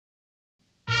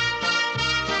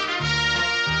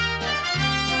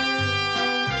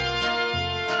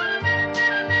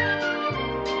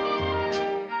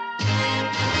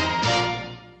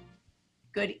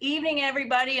Good evening,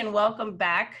 everybody, and welcome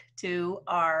back to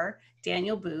our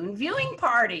Daniel Boone viewing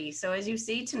party. So as you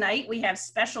see tonight, we have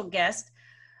special guest.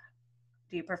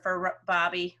 Do you prefer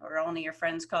Bobby, or only your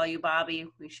friends call you Bobby?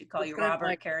 We should call you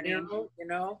Robert Carradine. You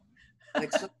know,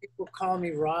 like some people call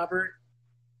me Robert.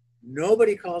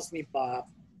 Nobody calls me Bob.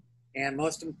 And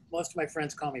most of my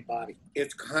friends call me Bobby.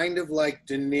 It's kind of like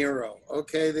De Niro.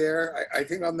 Okay, there. I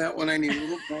think on that one I need a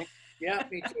little drink. Yeah,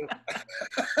 me too.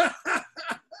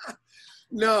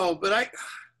 No, but I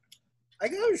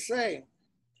gotta say,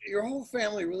 your whole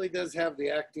family really does have the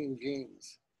acting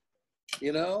genes.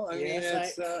 You know, I mean,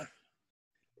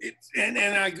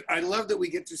 I love that we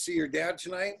get to see your dad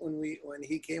tonight when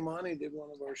he came on and did one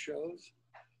of our shows.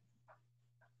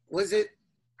 Was it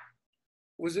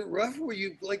rough? Were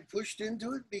you like pushed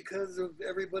into it because of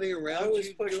everybody around you? I was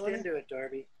pushed into it,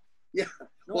 Darby. Yeah.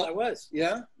 No, well, I was.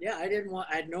 Yeah? Yeah, I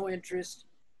had no interest.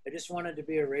 I just wanted to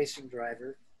be a racing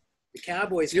driver. The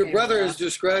Cowboys. Your brother has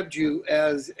described you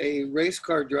as a race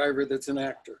car driver that's an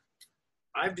actor.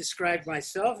 I've described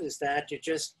myself as that to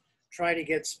just try to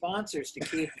get sponsors to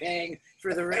keep paying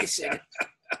for the racing.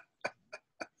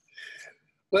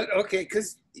 But okay,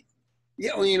 because,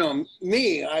 yeah, well, you know,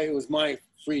 it was my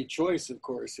free choice, of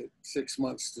course, at 6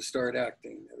 months to start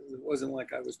acting. It wasn't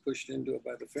like I was pushed into it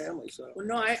by the family. So. Well,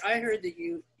 no, I heard that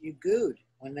you gooed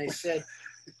when they said,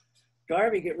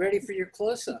 Darby, get ready for your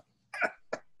close-up.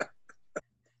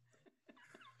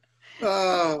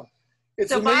 It's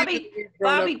so Bobby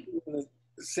in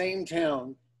the same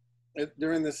town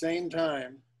during the same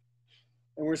time,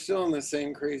 and we're still in the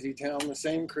same crazy town, the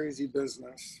same crazy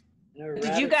business.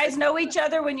 Did you guys know each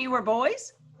other when you were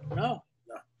boys? No.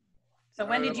 So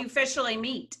when did you officially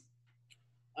meet?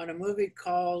 On a movie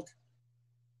called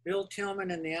Bill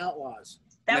Tillman and the Outlaws.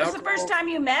 That was the first time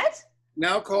you met?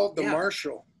 Now called The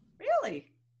Marshal.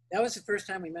 Really? That was the first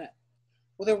time we met.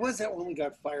 Well, there was that one we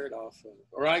got fired off of,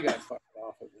 or I got fired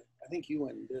off of it. I think you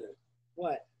went and did it.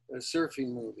 What? A surfing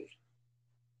movie.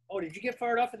 Oh, did you get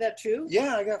fired off of that too?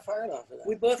 Yeah, I got fired off of that.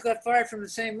 We both got fired from the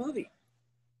same movie.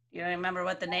 You don't remember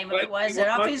what the name of it was? It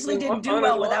obviously didn't do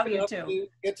well without you two.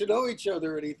 Get to know each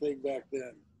other or anything back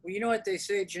then. Well, you know what they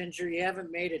say, Ginger? You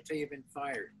haven't made it till you've been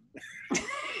fired.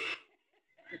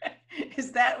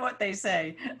 Is that what they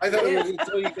say? I thought it was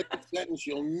until you get the sentence,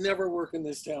 you'll never work in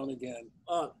this town again.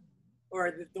 Or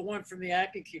the one from the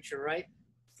acting teacher, right?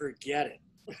 Forget it.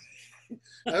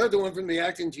 I thought the one from the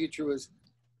acting teacher was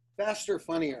faster,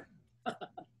 funnier.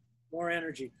 More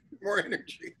energy. More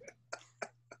energy.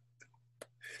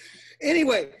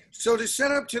 Anyway, so to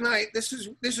set up tonight, this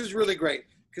is really great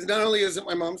because not only is it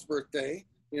my mom's birthday,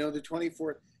 you know, the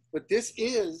 24th, but this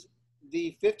is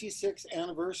the 56th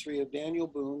anniversary of Daniel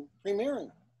Boone premiering.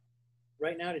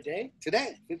 Right now, today?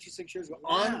 Today, 56 years ago,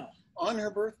 wow. on her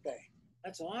birthday.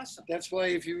 That's awesome. That's why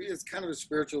it's kind of a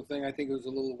spiritual thing. I think it was a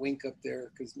little wink up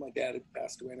there because my dad had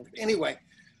passed away. Anyway,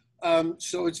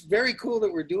 so it's very cool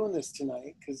that we're doing this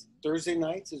tonight because Thursday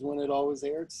nights is when it always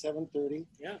aired, 7:30.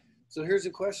 Yeah. So here's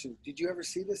a question. Did you ever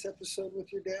see this episode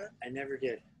with your dad? I never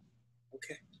did.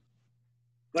 Okay.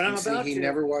 But I'm about to. He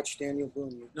never watched Daniel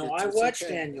Boone. No, I watched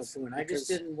Daniel Boone. I just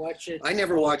didn't watch it. I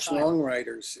never watched Long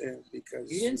Riders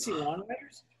because... You didn't see Long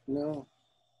Riders? No.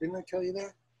 Didn't I tell you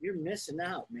that? You're missing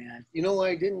out, man. You know why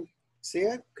I didn't see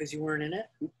it? Because you weren't in it?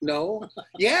 No.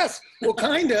 Yes. Well,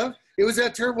 kind of. It was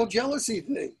that terrible jealousy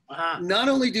thing. Uh-huh. Not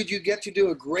only did you get to do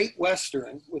a great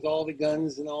Western with all the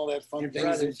guns and all that fun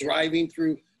things and driving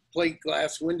through plate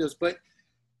glass windows, but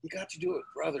you got to do it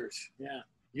with brothers. Yeah.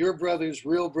 Your brothers,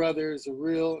 real brothers, and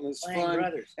it was fun.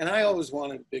 Brothers. And I always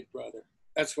wanted a big brother.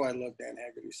 That's why I love Dan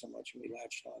Haggerty so much when he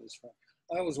latched on his friend.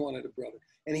 I always wanted a brother.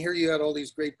 And here you had all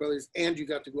these great brothers, and you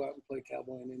got to go out and play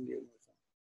cowboy and Indian with them.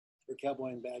 Or cowboy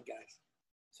and bad guys.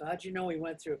 So how'd you know we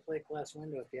went through a plate glass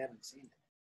window if you haven't seen it?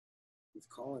 He's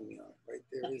calling me on it right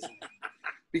there, isn't he?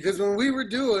 Because when we were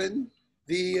doing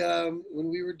Bill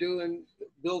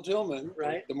Tillman,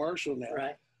 right, the Marshal now,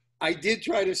 right, I did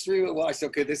try to stream it. Well, I said,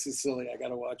 okay, this is silly. I got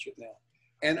to watch it now.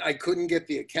 And I couldn't get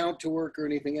the account to work or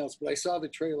anything else, but I saw the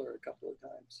trailer a couple of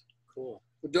times. Cool.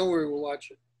 But don't worry, we'll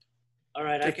watch it. All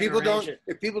right, if people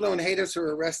don't hate us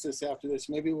or arrest us after this,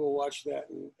 maybe we'll watch that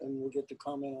and we'll get to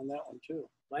comment on that one too.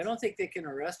 Well, I don't think they can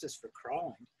arrest us for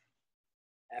crawling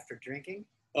after drinking.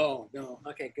 Oh, no.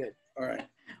 Okay, good. All right.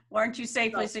 Weren't you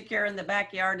safely secure in the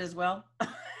backyard as well?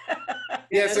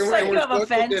 Yes, it's like you have a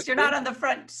fence. You're not on the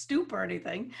front stoop or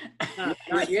anything.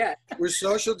 Not yet. We're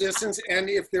social distance, and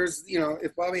if there's,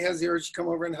 if Bobby has the urge to come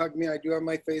over and hug me, I do have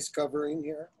my face covering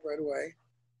here right away.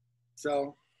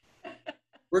 So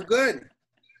we're good.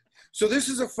 So this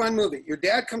is a fun movie. Your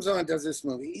dad comes on and does this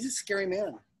movie. He's a scary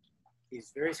man.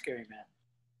 He's a very scary man.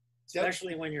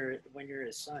 especially when you're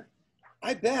his son.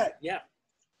 I bet. Yeah.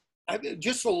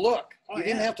 Just a look. Oh, He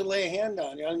didn't yeah. have to lay a hand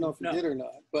on you. I don't know if he No. did or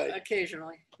not, but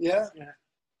Occasionally. yeah. Yeah.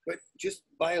 But just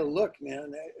by a look,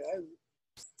 man.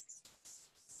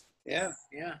 Yeah.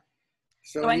 Yeah.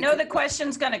 So I know the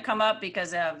question's going to come up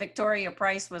because Victoria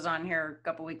Price was on here a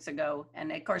couple weeks ago.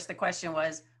 And of course the question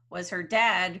was her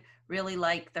dad really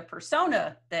like the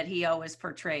persona that he always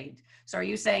portrayed? So are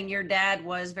you saying your dad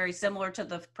was very similar to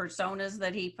the personas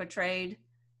that he portrayed?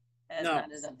 No.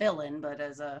 Not as a villain, but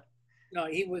as a... No,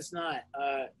 he was not.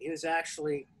 He was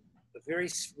actually a very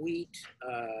sweet,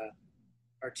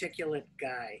 articulate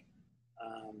guy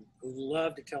who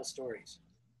loved to tell stories.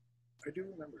 I do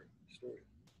remember the story.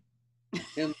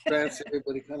 Him, Travis,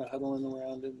 everybody kind of huddling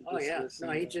around him. Oh, yeah.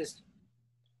 No, he just...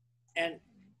 And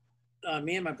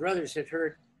me and my brothers had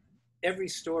heard every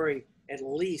story at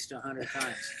least 100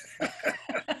 times.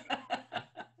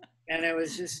 And it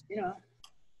was just,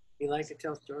 he liked to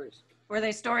tell stories. Were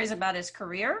they stories about his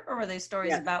career, or were they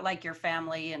stories about like your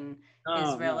family and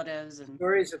his relatives? No. And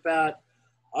stories about,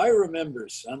 I remember,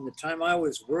 son, the time I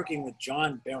was working with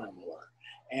John Barrymore.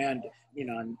 And,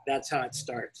 and that's how it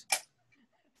starts.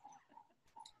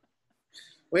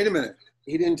 Wait a minute.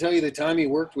 He didn't tell you the time he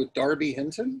worked with Darby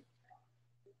Hinton?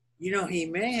 He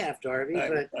may have, Darby,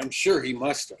 but I'm sure he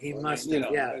must have. He must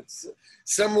have, yeah. It's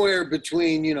somewhere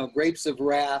between, Grapes of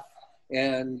Wrath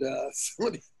and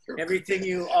Everything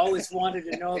you always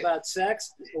wanted to know about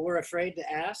sex, but were afraid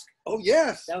to ask. Oh,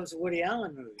 yes. That was a Woody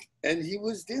Allen movie. And he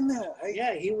was in that.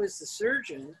 Yeah, he was the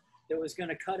surgeon that was going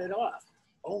to cut it off.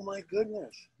 Oh, my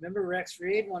goodness. Remember Rex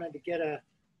Reed wanted to get a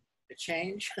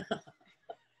change?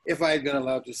 If I had been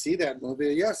allowed to see that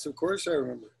movie, yes, of course I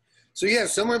remember. So, yeah,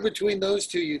 somewhere between those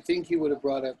two, you think he would have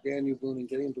brought up Daniel Boone and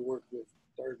get him to work with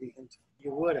Darby Hinton.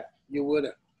 You would have. You would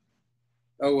have.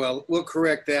 Oh, well, we'll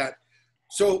correct that.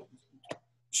 So,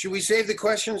 should we save the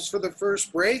questions for the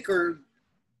first break, or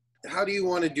how do you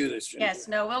want to do this, Jennifer? yes,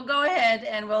 no, we'll go ahead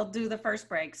and we'll do the first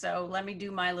break. So let me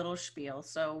do my little spiel.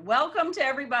 So welcome to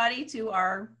everybody to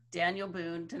our Daniel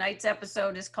Boone. Tonight's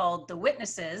episode is called The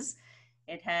Witnesses.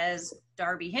 It has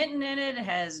Darby Hinton in it. It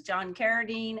has John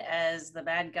Carradine as the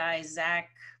bad guy,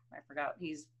 Zach. I forgot,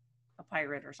 he's a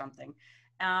pirate or something.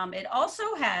 It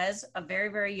also has a very,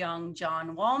 very young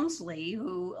John Walmsley,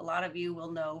 who a lot of you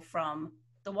will know from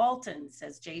The Waltons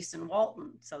as Jason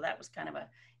Walton. So that was kind of an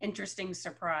interesting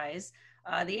surprise.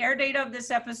 The air date of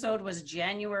this episode was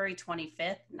January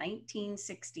 25th,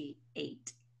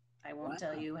 1968. I won't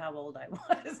tell you how old I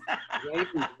was.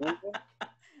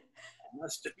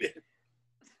 Must have been.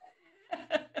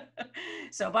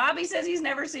 So Bobby says he's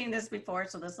never seen this before,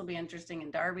 so this will be interesting.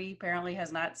 And Darby apparently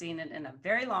has not seen it in a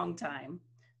very long time.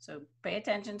 So pay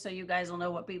attention so you guys will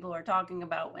know what people are talking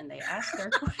about when they ask their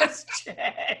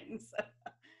questions.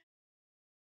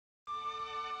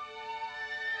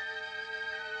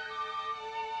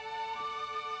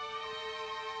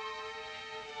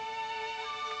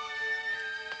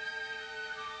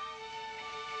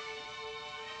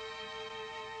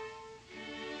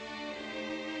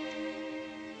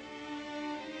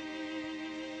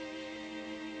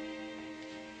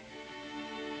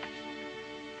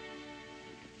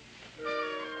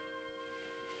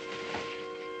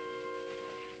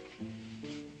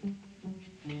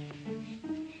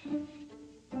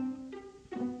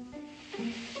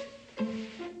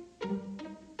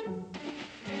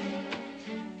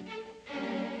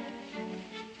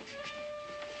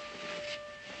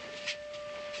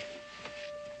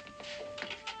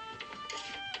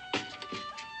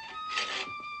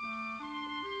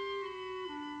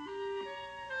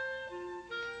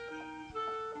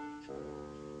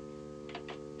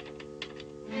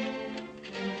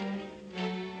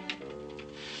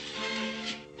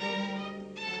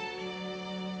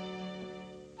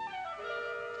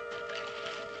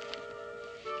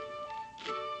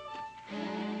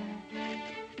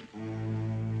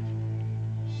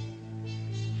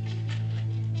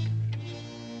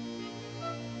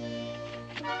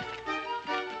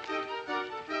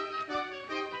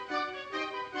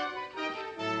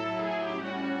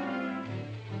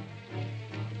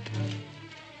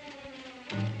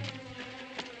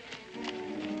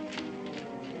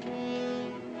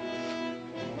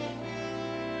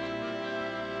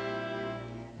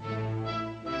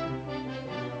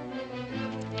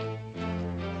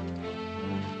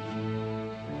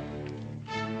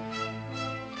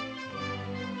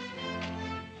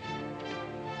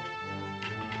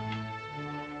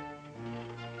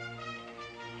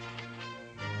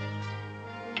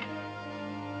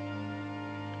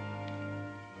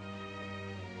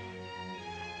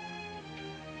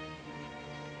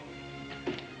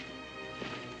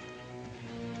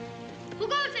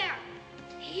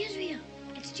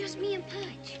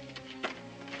 Pudge.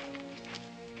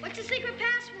 What's the secret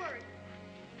password?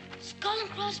 Skull and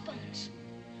crossbones.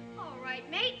 All right,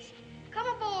 mates. Come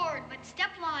aboard, but step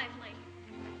lively.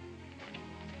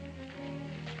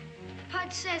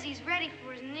 Pudge says he's ready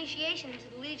for his initiation into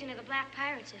the Legion of the Black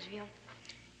Pirates, Israel.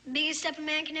 Biggest step a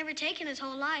man can ever take in his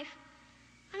whole life.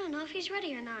 I don't know if he's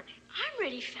ready or not. I'm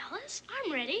ready, fellas.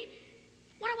 I'm ready.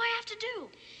 What do I have to do?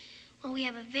 Well, we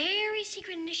have a very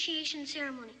secret initiation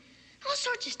ceremony. All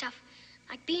sorts of stuff,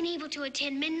 like being able to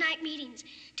attend midnight meetings,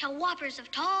 tell whoppers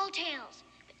of tall tales,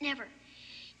 but never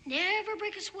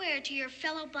break a swear to your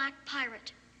fellow black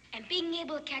pirate. And being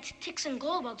able to catch ticks and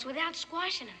goldbugs without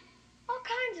squashing them. All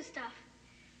kinds of stuff.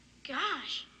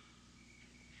 Gosh.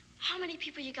 How many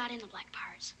people you got in the Black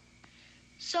Pirates?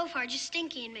 So far, just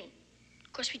Stinky and me.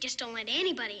 Of course, we just don't let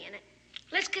anybody in it.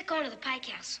 Let's get on to the Pike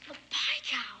House. The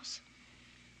Pike House?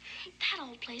 That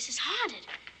old place is haunted.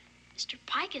 Mr.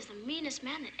 Pike is the meanest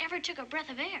man that ever took a breath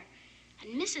of air.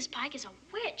 And Mrs. Pike is a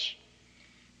witch.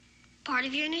 Part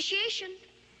of your initiation.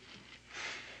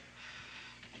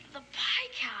 The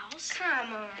Pike House?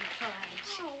 Come on,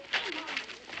 Pudge. Oh, come on.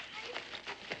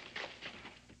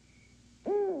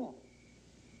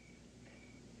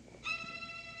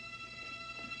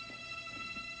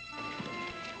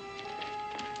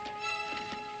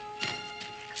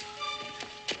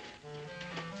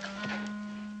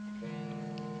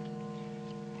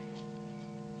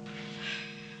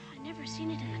 I've never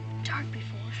seen it in the dark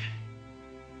before.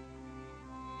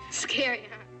 Scary,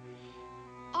 huh?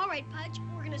 All right, Pudge,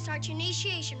 we're gonna start your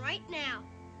initiation right now.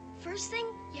 First thing,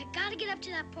 you gotta get up to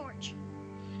that porch.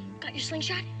 Got your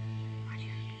slingshot?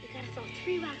 You gotta throw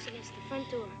 3 rocks against the front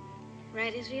door.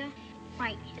 Right, Israel?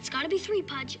 Right. It's gotta be 3,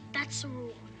 Pudge. That's the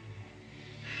rule.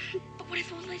 But what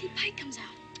if old Lady Pike comes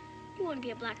out? You wanna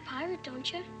be a black pirate,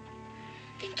 don't you?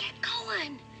 Then get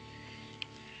going.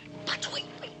 But wait.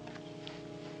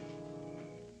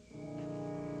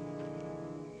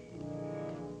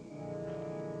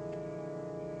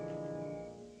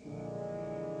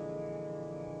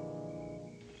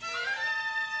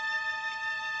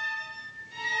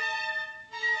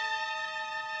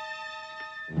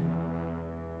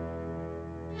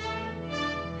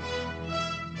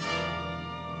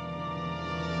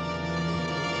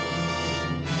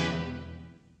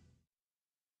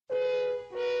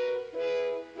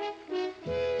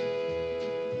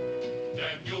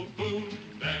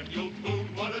 Daniel Boone,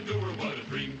 what a doer, what a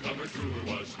dream comer truer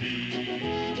was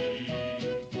he.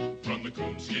 From the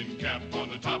coonskin cap on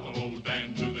the top of old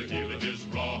Dan to the heel of his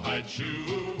rawhide shoe,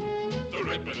 the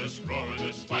rippin'est,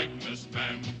 roaring'est, fightin'est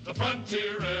man the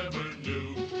frontier ever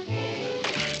knew. Oh,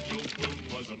 Daniel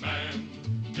Boone was a man,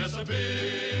 yes, a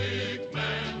big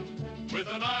man, with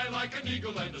an eye like an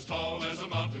eagle and as tall as a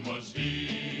mountain was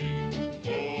he.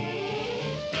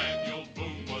 Oh, Daniel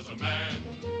Boone was a man,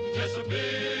 yes, a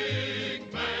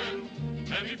big man,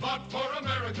 and he fought for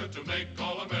America to make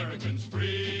all Americans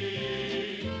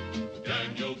free.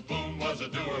 Daniel Boone was a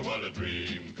doer, what a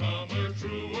dream comer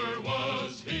truer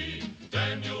was he.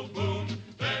 Daniel Boone,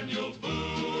 Daniel Boone.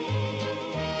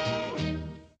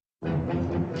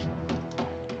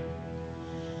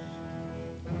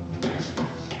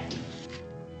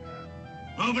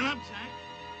 Open up, Zach.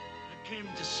 I came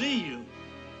to see you.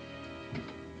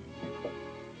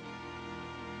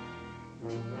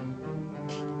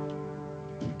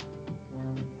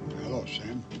 Hello,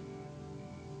 Sam.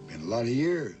 Been a lot of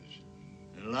years.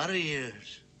 A lot of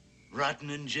years. Rotting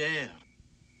in jail.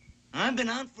 I've been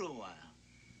out for a while.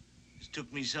 It's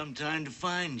took me some time to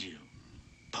find you,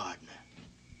 partner.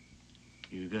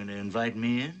 You gonna invite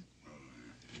me in?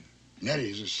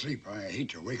 Nettie's asleep. I hate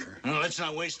to wake her. No, let's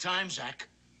not waste time, Zach.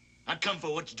 I come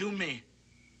for what's due me.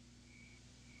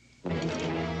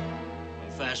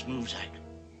 A fast move, Zach.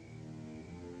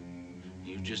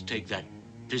 You just take that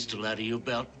pistol out of your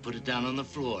belt and put it down on the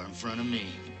floor in front of me.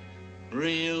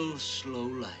 Real slow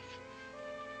like.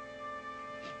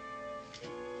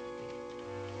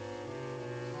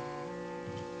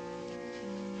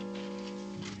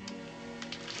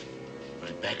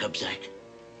 Right back up, Zach.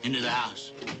 Into the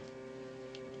house.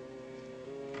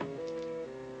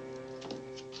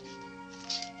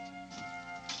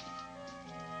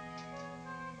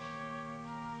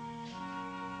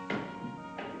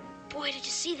 Boy, did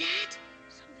you see that?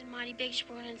 Something mighty big's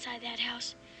brought inside that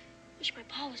house. Wish my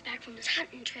pa was back from his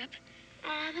hunting trip.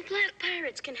 The Black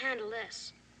Pirates can handle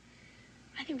this.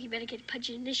 I think we better get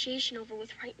Pudge's initiation over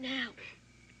with right now.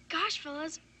 Gosh,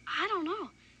 fellas, I don't know.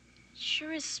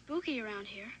 Sure is spooky around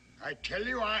here. I tell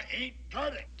you, I ain't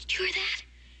got it. Did you hear that?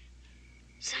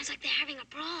 Sounds like they're having a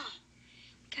brawl.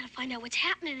 We gotta find out what's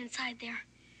happening inside there.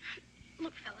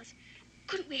 Look, fellas,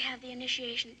 Couldn't we have the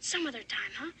initiation some other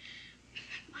time, huh?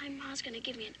 My ma's gonna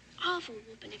give me an awful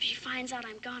whooping if she finds out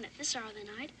I'm gone at this hour of the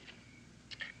night.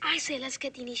 I say let's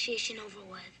get the initiation over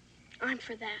with. I'm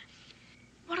for that.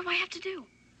 What do I have to do?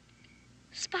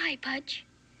 Spy, Pudge.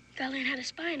 Gotta learn how to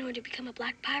spy in order to become a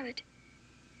black pirate.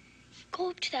 Go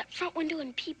up to that front window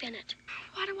and peep in it.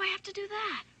 Why do I have to do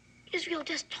that? Israel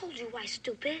just told you why,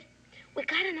 stupid. We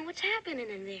gotta know what's happening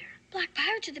in there. Black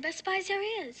pirates are the best spies there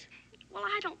is. Well,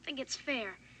 I don't think it's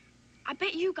fair. I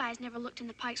bet you guys never looked in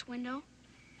the Pike's window.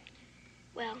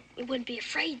 Well, we wouldn't be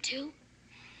afraid to.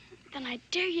 Then I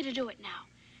dare you to do it now.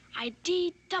 I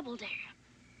double dare.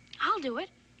 I'll do it,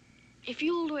 if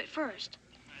you'll do it first.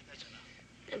 That's enough.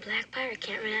 The black pirate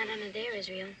can't run out under there,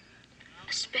 Israel.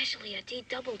 Especially a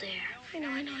double dare. I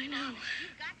know. You've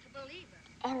got to believe it.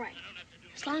 All right,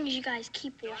 as long as you guys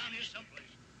keep watch. Down here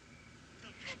someplace.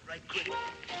 Don't talk right quick.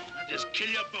 I'll just kill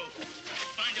you both.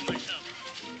 Find him myself.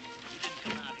 You didn't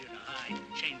come out here to hide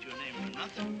and change your name for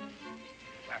nothing.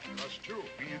 After us, too,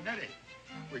 me and Nettie.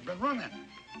 We've been running.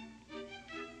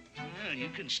 Well, you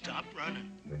can stop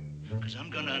running, because I'm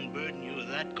going to unburden you of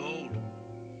that gold.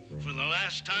 For the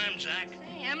last time, Zach.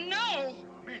 Sam, no!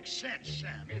 Makes sense,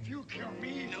 Sam. If you kill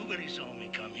me... Nobody saw me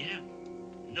come here.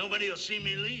 Nobody will see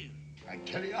me leave. I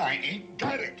tell you, I ain't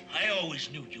got it. I always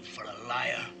knew you for a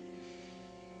liar.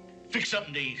 Fix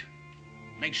something to eat.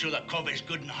 Make sure the coffee's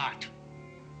good and hot.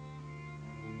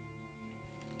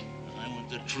 I want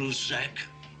the truth, Zach,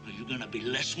 or you're gonna be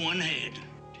less one head.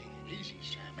 Take it easy,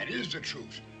 Sam. It is the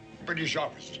truth. British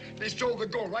officers. They stole the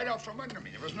gold right out from under me.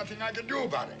 There was nothing I could do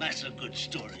about it. That's a good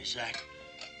story, Zach.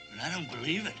 But I don't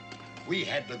believe it. We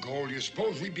had the gold. You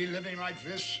suppose we'd be living like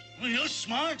this? Well, you're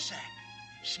smart, Zach.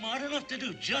 Smart enough to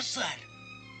do just that.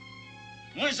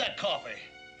 Where's that coffee?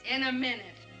 In a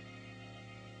minute.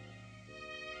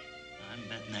 I'm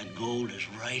betting that gold is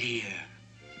right here.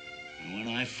 And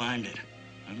when I find it,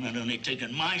 I'm not only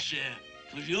taking my share,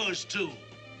 but yours too.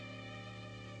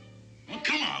 Well,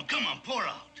 come on, pour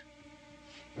out.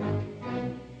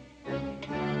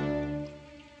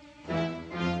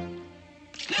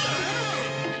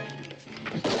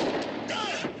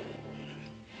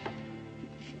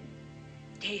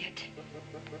 Dead.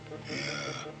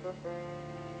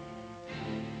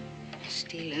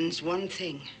 Stealing's one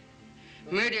thing.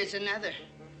 Murder's another.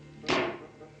 It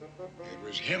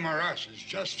was him or us. It's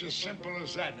just as simple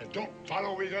as that. And don't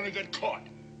follow, we're gonna get caught.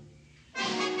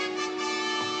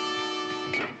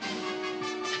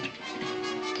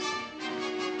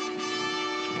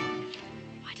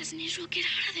 Why doesn't Israel get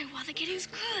out of there while the getting's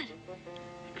good?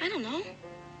 I don't know.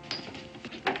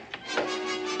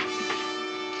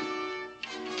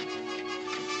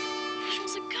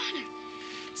 Israel's a gunner.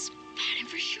 Spot him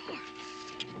for sure.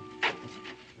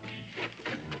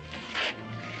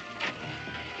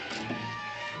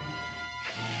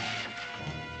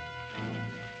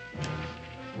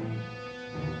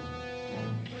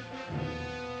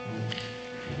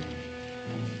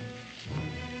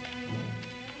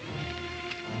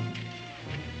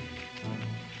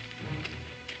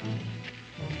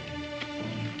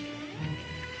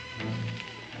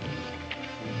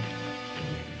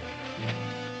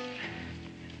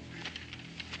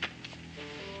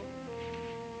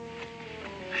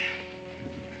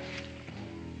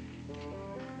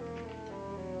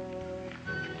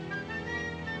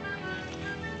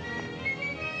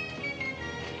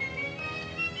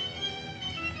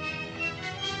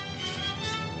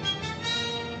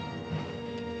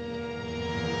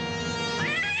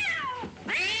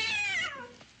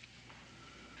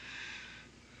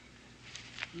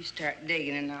 You start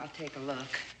digging and I'll take a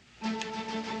look.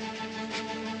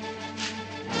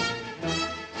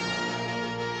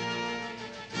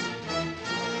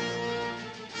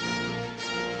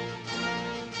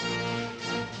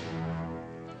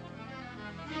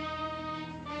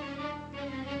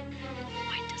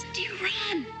 Why doesn't he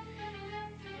run?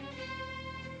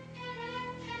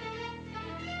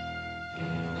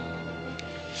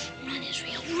 Run,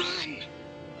 Israel, run!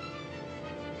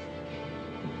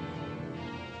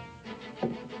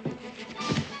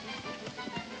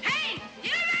 Hey,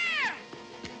 you there!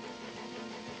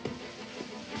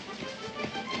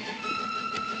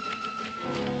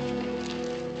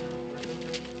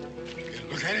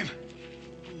 Look at him.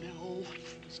 No,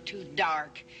 it's too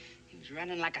dark. He was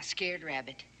running like a scared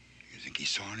rabbit. You think he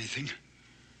saw anything?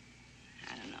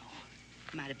 I don't know.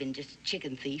 Might have been just a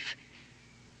chicken thief.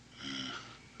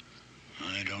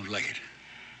 I don't like it.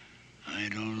 I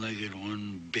don't like it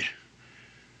one bit.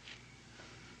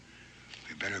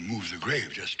 We better move the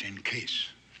grave just in case.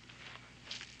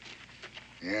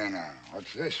 Yeah, now,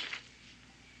 what's this?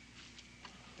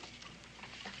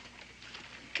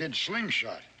 Kid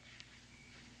Slingshot.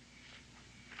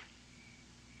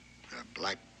 The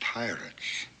Black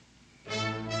Pirates. Wait,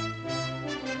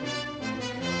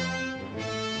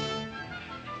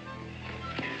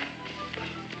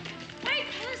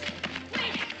 listen,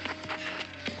 wait.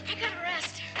 I gotta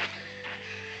rest.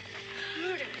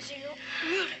 Murder, Zero.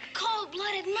 Murder.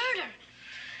 Cold-blooded murder.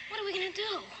 What are we gonna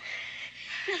do?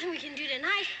 Nothing we can do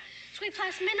tonight. It's way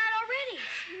past midnight already.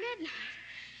 Midnight?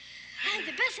 I think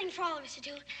the best thing for all of us to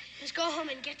do is go home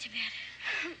and get to bed.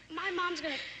 My mom's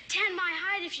gonna tan my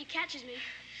hide if she catches me.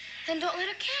 Then don't let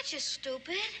her catch us,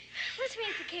 stupid. Let's meet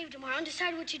at the cave tomorrow and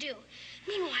decide what to do.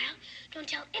 Meanwhile, don't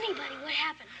tell anybody what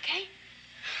happened, okay?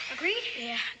 Agreed?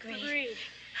 Yeah, agreed. Agreed.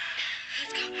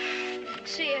 Let's go.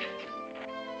 See ya.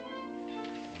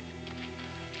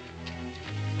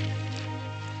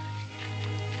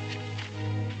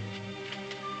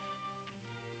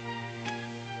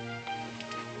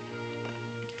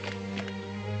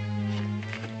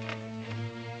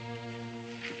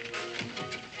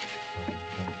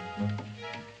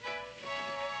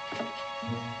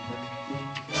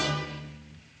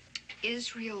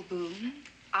 Israel Boone,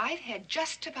 I've had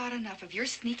just about enough of your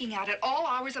sneaking out at all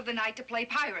hours of the night to play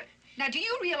pirate. Now, do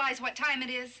you realize what time it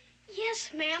is? Yes,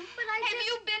 ma'am, but Have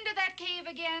you been to that cave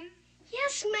again?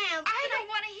 Yes, ma'am. I don't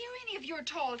want to hear any of your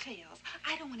tall tales.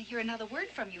 I don't want to hear another word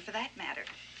from you, for that matter.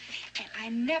 And I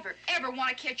never, ever want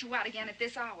to catch you out again at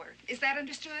this hour. Is that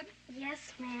understood?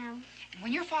 Yes, ma'am. And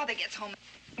when your father gets home,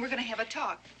 we're going to have a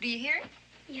talk. Do you hear?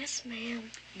 Yes,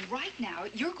 ma'am. Right now,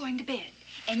 you're going to bed.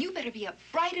 And you better be up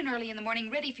bright and early in the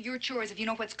morning, ready for your chores if you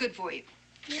know what's good for you.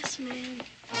 Yes, ma'am.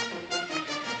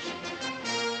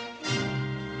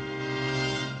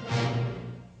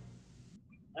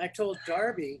 I told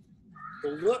Darby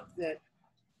the look that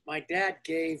my dad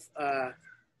gave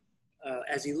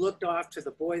as he looked off to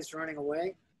the boys running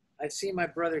away. I've seen my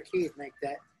brother Keith make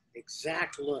that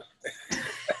exact look.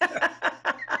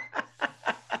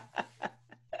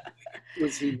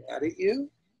 Was he mad at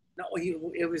you? No,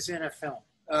 it was in a film.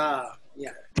 Ah,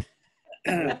 yeah.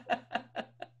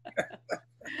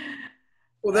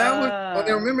 Well, that was,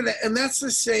 I remember that. And that's the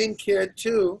same kid,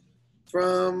 too,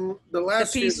 from the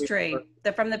last The Peace Tree.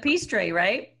 From the Peace Tree,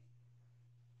 right?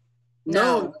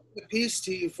 No, the Peace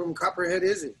Tree from Copperhead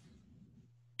Izzy.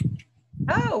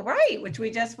 Oh, right, which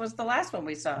was the last one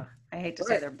we saw. I hate to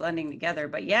say they're blending together,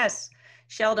 but yes.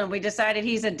 Sheldon, we decided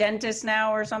he's a dentist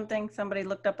now or something. Somebody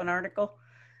looked up an article.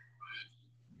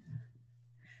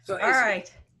 So all right.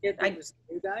 Is the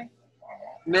new guy?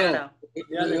 No,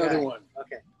 the other one.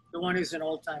 Okay, the one who's an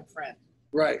old-time friend.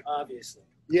 Right. Obviously.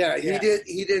 Yeah, he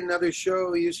did another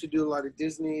show. He used to do a lot of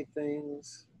Disney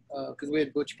things because we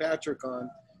had Butch Patrick on,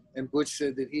 and Butch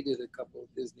said that he did a couple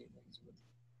of Disney things with him.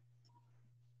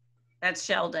 That's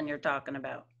Sheldon you're talking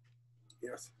about.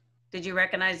 Yes. Did you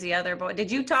recognize the other boy? Did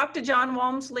you talk to John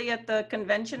Walmsley at the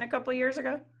convention a couple of years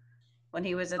ago when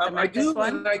he was at the Memphis one? I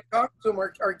do, and I talked to him.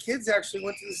 Our kids actually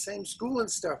went to the same school and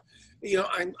stuff. You know,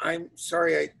 I'm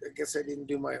sorry, I guess I didn't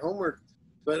do my homework,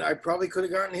 but I probably could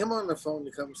have gotten him on the phone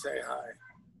to come say hi.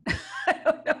 I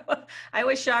don't know. I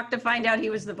was shocked to find out he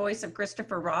was the voice of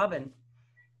Christopher Robin.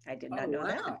 I did not know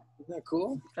that. Isn't that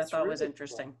cool? I thought it was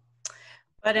interesting.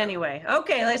 But anyway,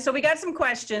 okay, so we got some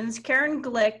questions. Karen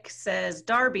Glick says,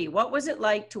 Darby, what was it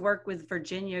like to work with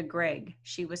Virginia Gregg?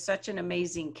 She was such an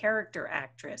amazing character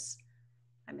actress.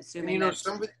 I'm assuming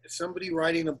somebody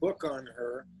writing a book on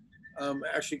her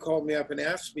actually called me up and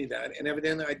asked me that. And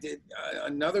evidently I did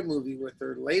another movie with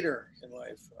her later in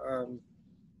life. I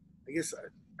think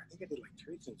I did like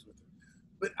 3 things with her.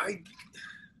 But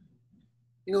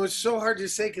it's so hard to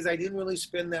say because I didn't really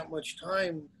spend that much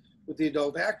time with the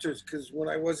adult actors because when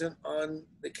I wasn't on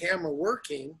the camera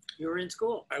working, you were in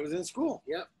school. I was in school.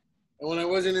 Yep. And when I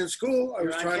wasn't in school, I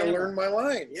was trying to learn my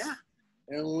lines. Yeah.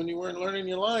 And when you weren't learning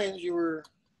your lines, you were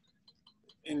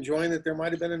enjoying that there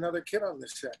might have been another kid on the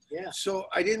set. Yeah. So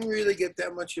I didn't really get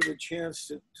that much of a chance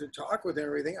to talk with her and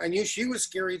everything. I knew she was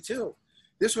scary too.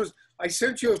 I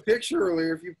sent you a picture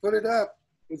earlier. If you put it up,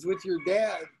 it's with your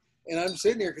dad. And I'm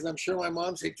sitting here because I'm sure my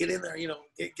mom said, get in there,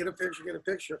 get a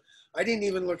picture. I didn't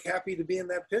even look happy to be in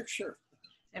that picture.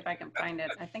 If I can find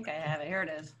it. I think I have it. Here it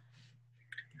is.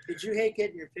 Did you hate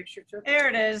getting your picture took? There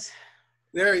it is.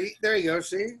 There you go.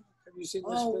 See? Have you seen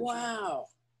this picture? Oh, wow.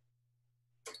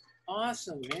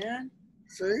 Awesome, man.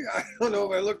 See? I don't know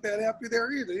if I look that happy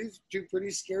there either. These 2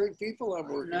 pretty scary people I'm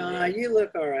working with. No, you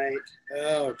look all right.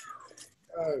 Okay.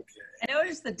 I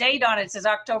noticed the date on it says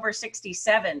October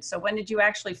 67. So when did you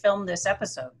actually film this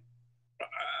episode?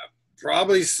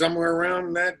 Probably somewhere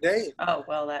around that date. Oh,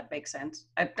 well, that makes sense.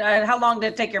 How long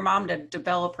did it take your mom to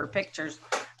develop her pictures?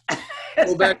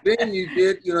 Well, back then you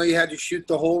did, you know, you had to shoot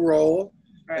the whole roll.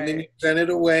 Right. And then you sent it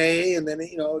away, and then it,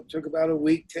 you know, it took about a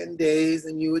week, 10 days,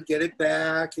 and you would get it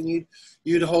back, and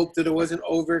you'd hope that it wasn't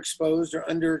overexposed or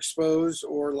underexposed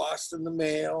or lost in the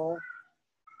mail.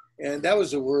 And that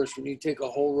was the worst, when you take a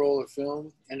whole roll of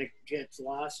film and it gets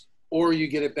lost, or you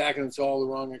get it back and it's all the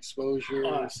wrong exposure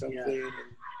or something. Yeah. And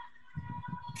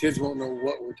kids won't know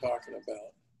what we're talking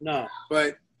about. No,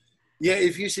 but yeah,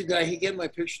 if you said, "Did he get my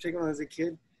picture taken when I was a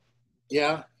kid?"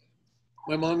 Yeah.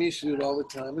 My mom used to do it all the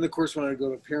time. And of course, when I would go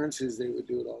to appearances, they would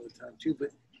do it all the time too.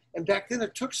 And back then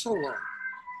it took so long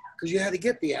because you had to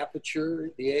get the aperture,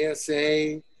 the ASA,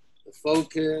 the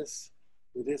focus,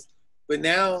 this. But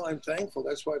now I'm thankful.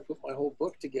 That's why I put my whole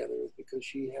book together, because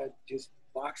she had just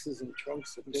boxes and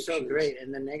trunks of pictures. So great.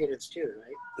 And the negatives too,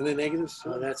 right? And the negatives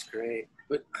too. Oh, that's great.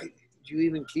 But do you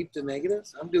even keep the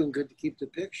negatives? I'm doing good to keep the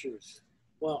pictures.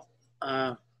 Well,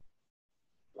 my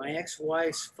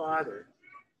ex-wife's father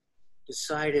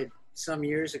decided some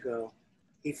years ago,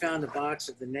 he found a box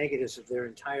of the negatives of their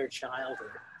entire childhood.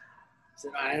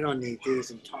 Said, "I don't need these,"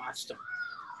 and tossed them.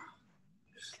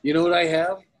 You know what I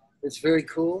have? It's very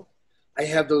cool. I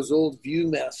have those old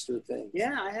Viewmaster things.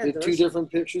 Yeah, I had those. 2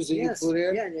 different pictures that you put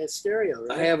in. Yeah, and it's stereo,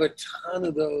 right? I have a ton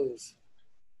of those.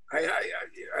 I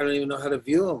don't even know how to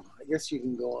view them. I guess you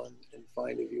can go on and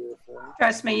find a viewer for them.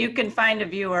 Trust me, you can find a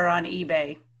viewer on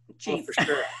eBay. Cheap. Oh, for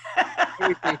sure.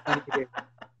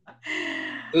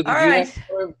 So did All you right.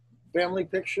 have family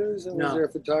pictures? And was No. there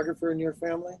a photographer in your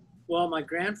family? Well, my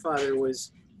grandfather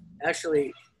was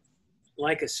actually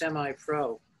like a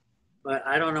semi-pro, but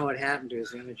I don't know what happened to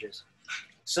his images.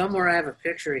 Somewhere I have a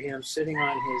picture of him sitting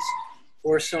on his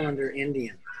 4-cylinder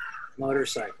Indian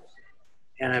motorcycle,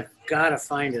 and I've got to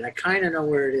find it. I kind of know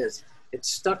where it is. It's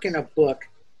stuck in a book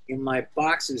in my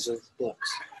boxes of books.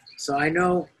 So I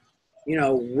know, you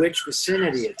know, which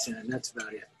vicinity it's in. That's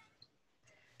about it.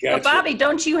 Gotcha. But Bobby,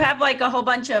 don't you have like a whole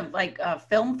bunch of like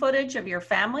film footage of your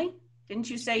family? Didn't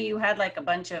you say you had like a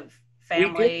bunch of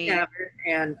family? We did have it,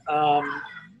 and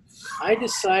I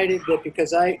decided that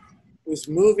because I was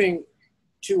moving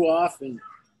too often,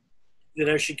 that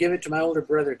I should give it to my older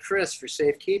brother Chris for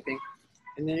safekeeping,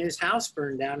 and then his house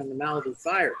burned down in the Malibu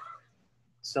fire.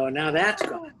 So now that's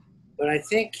gone. But I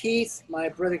think Keith, my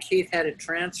brother Keith, had it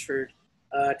transferred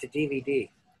to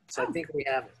DVD. So I think we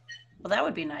have it. Well, that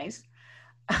would be nice.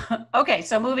 Okay,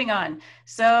 so moving on.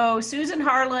 So Susan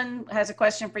Harlan has a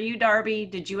question for you, Darby.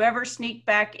 Did you ever sneak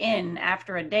back in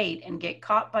after a date and get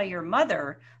caught by your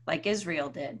mother like Israel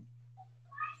did?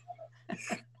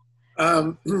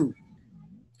 I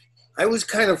was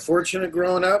kind of fortunate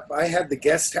growing up. I had the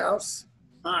guest house.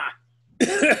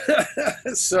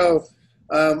 So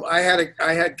I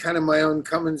had kind of my own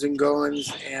comings and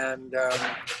goings, and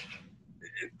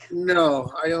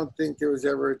no, I don't think there was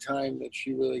ever a time that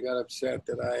she really got upset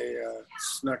that I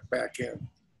snuck back in.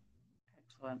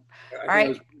 Excellent. I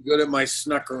was good at my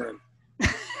snuckering.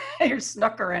 You're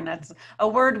snuckering. That's a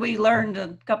word we learned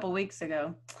a couple weeks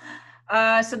ago.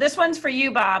 So this one's for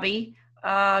you, Bobby.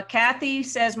 Kathy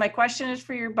says, my question is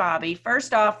for your Bobby.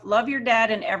 First off, love your dad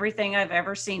and everything I've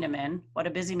ever seen him in. What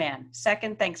a busy man.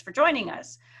 Second, thanks for joining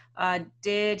us.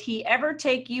 Did he ever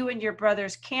take you and your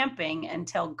brothers camping and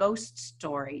tell ghost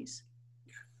stories?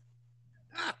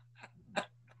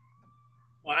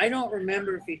 Well, I don't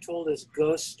remember if he told us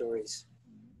ghost stories,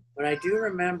 but I do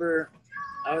remember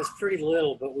I was pretty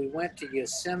little, but we went to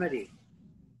Yosemite,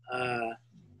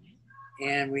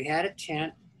 and we had a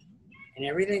tent, and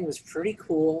everything was pretty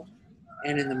cool.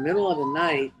 And in the middle of the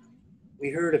night, we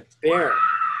heard a bear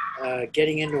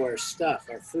getting into our stuff,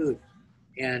 our food.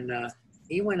 And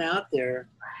he went out there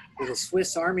with a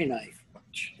Swiss Army knife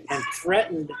and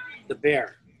threatened the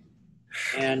bear.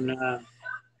 And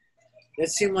that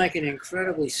seemed like an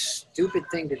incredibly stupid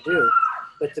thing to do,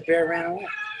 but the bear ran away.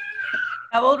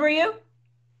 How old were you?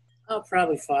 Oh,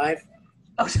 probably 5.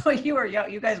 Oh, so you were young.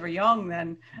 You guys were young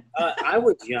then. I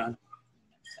was young.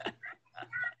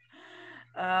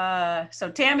 So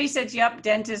Tammy says, yep,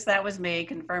 dentist, that was me,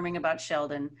 confirming about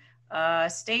Sheldon.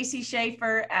 Stacy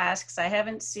Schaefer asks, I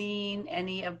haven't seen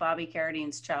any of Bobby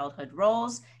Carradine's childhood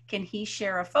roles. Can he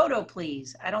share a photo,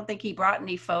 please? I don't think he brought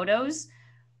any photos,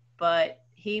 but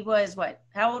he was what?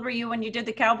 How old were you when you did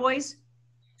the Cowboys?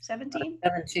 17?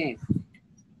 17.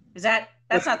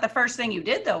 That's not the first thing you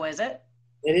did though, is it?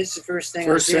 It is the first thing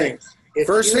First I did. thing.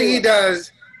 First thing he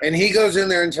does, and he goes in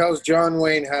there and tells John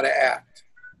Wayne how to act.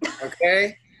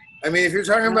 Okay? I mean, if you're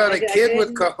talking about a kid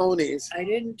with cojones. I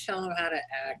didn't tell him how to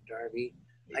act, Darby.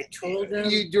 I told him.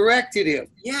 You directed him.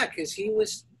 Yeah, because he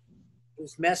was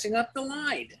messing up the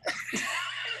line.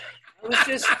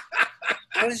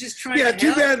 I was just trying Yeah, to too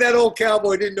help. bad that old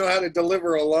cowboy didn't know how to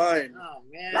deliver a line. Oh,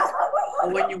 man.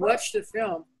 Well, when you watch the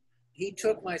film, he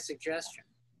took my suggestion,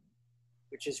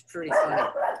 which is pretty funny.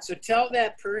 So tell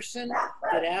that person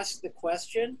that asked the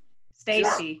question,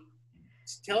 Stacy.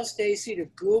 tell Stacy to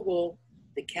Google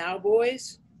the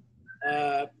Cowboys,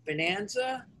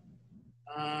 Bonanza,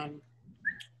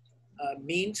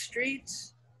 Mean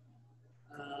Streets.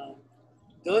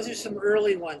 Those are some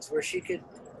early ones where she could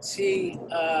see,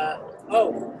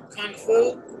 Kung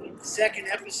Fu, second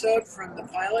episode from the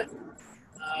pilot.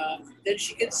 Then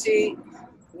she could see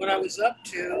what I was up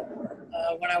to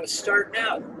when I was starting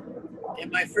out. In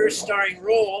my first starring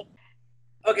role,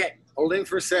 okay. Holding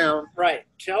for sound. Right.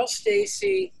 Tell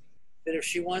Stacy that if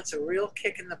she wants a real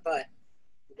kick in the butt,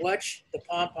 watch the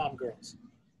Pom Pom Girls.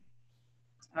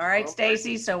 All right,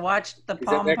 Stacy. So watch the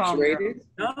Pom Is it Pom Girls. X-rated?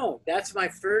 No, that's my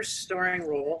first starring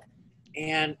role,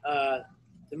 and the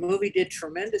movie did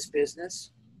tremendous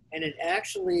business, and it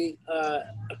actually,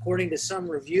 according to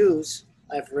some reviews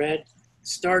I've read,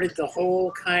 started the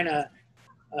whole kind of,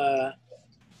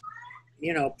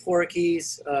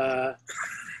 Porky's,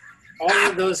 all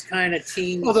of those kind of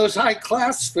teen. Oh, those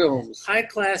high-class films.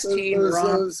 High-class teen those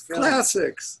films.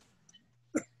 classics.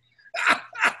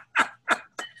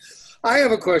 I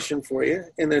have a question for you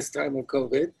in this time of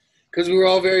COVID, because we were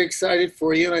all very excited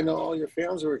for you, and I know all your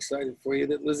fans were excited for you,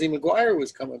 that Lizzie McGuire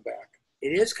was coming back. It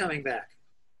is coming back.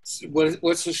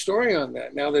 What's the story on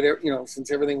that, now that,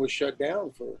 since everything was shut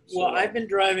down for so long? I've been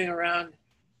driving around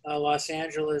Los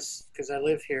Angeles, because I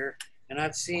live here, and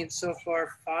I've seen so far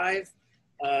 5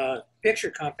 picture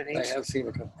companies I have seen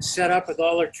a couple. set up with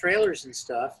all their trailers and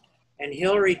stuff. And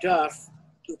Hilary Duff,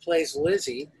 who plays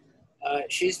Lizzie,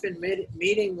 she's been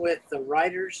meeting with the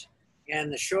writers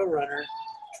and the showrunner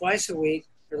twice a week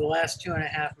for the last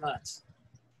 2.5 months.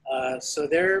 So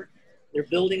they're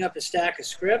building up a stack of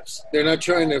scripts. They're not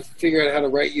trying to figure out how to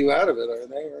write you out of it, are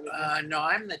they? No,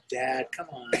 I'm the dad. Come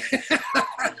on.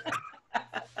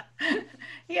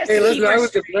 Hey, listen, I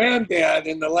was the granddad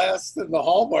in the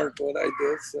Hallmark one I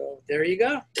did, so. There you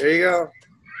go. There you go.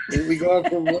 We go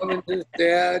from woman to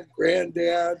dad,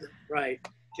 granddad. Right,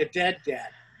 to dead dad.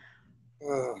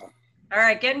 Oh. All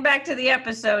right, getting back to the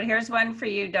episode. Here's one for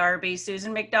you, Darby.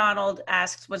 Susan McDonald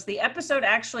asks, was the episode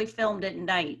actually filmed at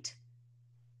night?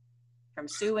 From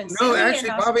Sue and No, Cindy actually,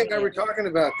 in Bobby and I Australia. were talking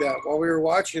about that while we were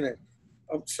watching it.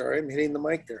 Oh, sorry, I'm hitting the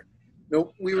mic there.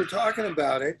 No, we were talking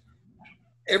about it.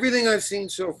 Everything I've seen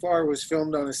so far was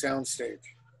filmed on a soundstage.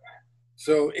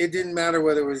 So it didn't matter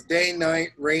whether it was day, night,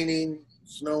 raining,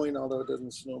 snowing, although it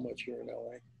doesn't snow much here in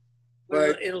LA.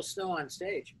 Well, But it'll snow on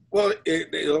stage. well,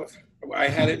 I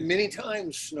had it many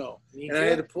times snow, Me and I too.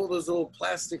 had to pull those little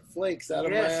plastic flakes out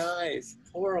of Yes. my eyes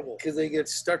Horrible. because they get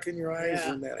stuck in your eyes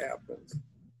Yeah. when that happens.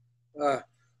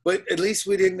 But at least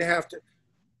we didn't have to.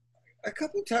 A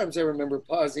couple of times I remember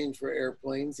pausing for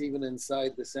airplanes, even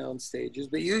inside the sound stages,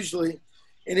 but usually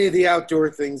any of the outdoor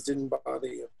things didn't bother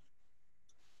you.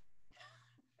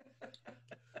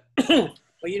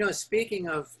 Well, speaking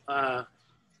of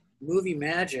movie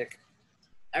magic,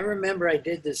 I remember I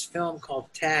did this film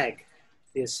called Tag,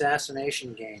 The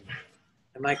Assassination Game.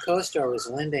 And my co-star was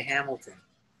Linda Hamilton.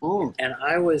 Mm. And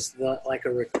I was like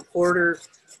a reporter,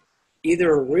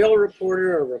 either a real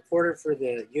reporter or a reporter for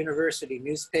the university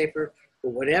newspaper,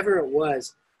 but whatever it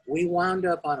was, we wound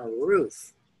up on a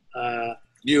roof.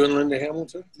 You and Linda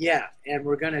Hamilton? Yeah, and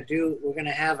we're gonna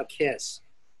have a kiss.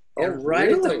 Oh, And right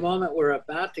at really? the moment we're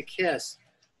about to kiss,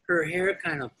 her hair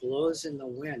kind of blows in the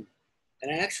wind.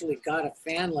 And I actually got a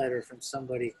fan letter from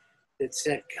somebody that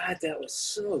said, God, that was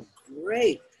so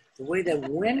great. The way that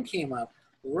wind came up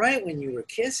right when you were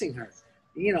kissing her.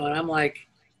 And I'm like,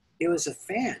 it was a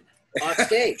fan off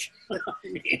stage.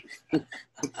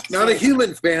 Not a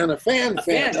human fan, a fan,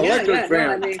 electric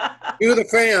fan. No, You the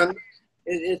fan.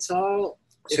 it's all.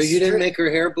 So you didn't make her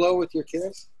hair blow with your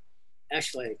kiss?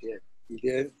 Actually, I did. You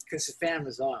did? Because the fan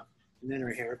was off, and then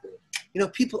her hair blew.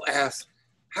 People ask,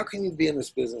 how can you be in this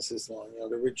business this long?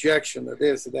 The rejection of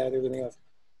this, of that, everything else.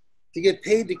 To get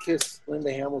paid to kiss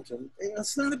Linda Hamilton,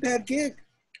 it's not a bad gig.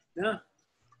 No.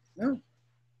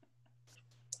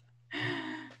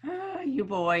 You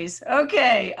boys.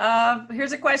 Okay.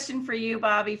 Here's a question for you,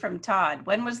 Bobby, from Todd.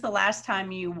 When was the last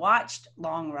time you watched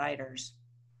Long Riders?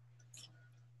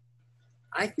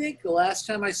 I think the last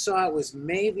time I saw it was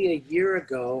maybe a year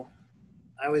ago.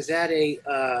 I was at a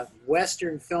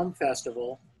Western Film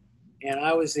Festival, and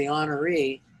I was the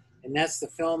honoree, and that's the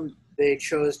film they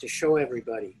chose to show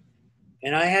everybody.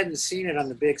 And I hadn't seen it on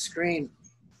the big screen,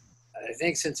 I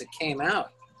think, since it came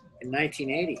out in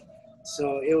 1980.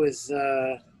 So it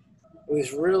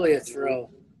was really a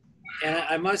thrill. And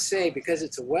I must say, because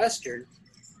it's a Western,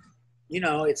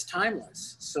 it's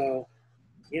timeless. So,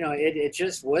 it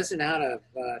just wasn't out of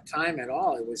time at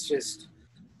all. It was just,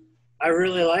 I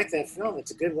really like that film.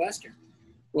 It's a good Western.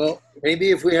 Well,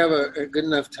 maybe if we have a good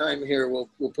enough time here,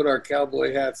 we'll put our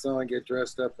cowboy hats on, get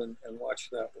dressed up, and watch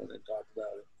that one and talk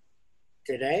about it.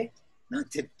 Today?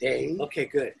 Not today. Okay,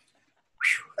 good.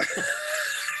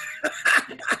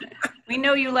 We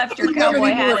know you left your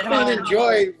cowboy hat at home.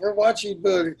 Enjoy. We're watching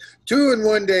Boone. 2 in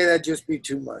one day, that'd just be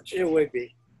too much. It would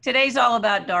be. Today's all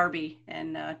about Darby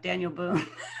and Daniel Boone.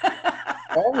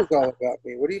 Always all about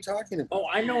me. What are you talking about? Oh,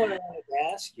 I know what I wanted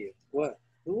to ask you. What?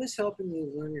 Who was helping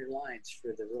you learn your lines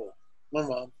for the role? My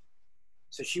mom.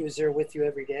 So she was there with you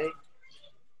every day?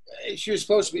 She was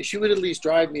supposed to be. She would at least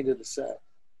drive me to the set.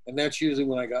 And that's usually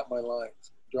when I got my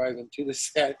lines. Driving to the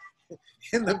set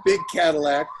in the big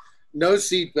Cadillac, no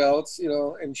seat belts,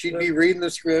 and she'd be reading the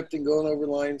script and going over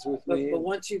lines with me. But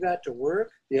once you got to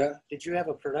work, yeah, did you have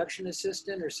a production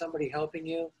assistant or somebody helping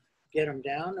you get them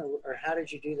down, or how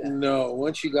did you do that? No,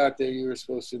 once you got there, you were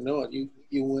supposed to know it.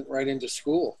 You went right into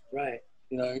school. Right.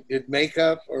 Did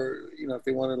makeup, or if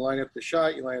they wanted to line up the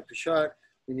shot, you line up the shot.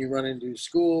 Then you run into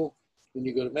school, then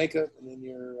you go to makeup, and then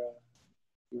you're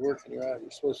working. You're out.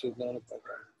 You're supposed to have known it by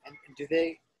then. And did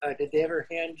they ever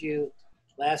hand you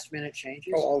last minute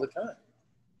changes? Oh, all the time.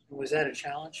 Was that a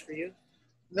challenge for you?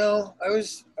 No, I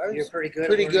was You're pretty good.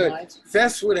 Pretty good. Lines?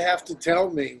 Fess would have to tell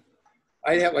me.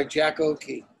 I'd have like Jack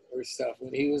Oakey or stuff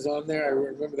when he was on there. I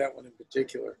remember that one in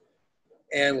particular.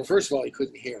 And well, first of all, he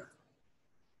couldn't hear.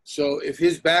 So if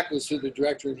his back was to the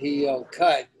director and he yelled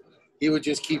cut, he would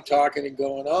just keep talking and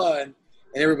going on. And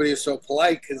everybody was so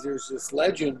polite because there's this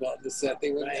legend on the set.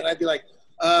 And I'd be like,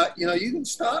 you can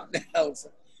stop now.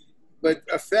 But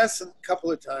Fess a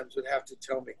couple of times would have to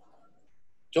tell me,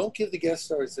 don't give the guest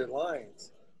stars their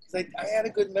lines. Because I had a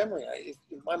good memory.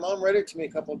 My mom read it to me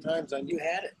a couple of times. I knew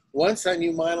had it. Once I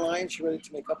knew my line, she read it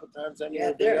to me a couple of times. I knew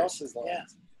everybody else's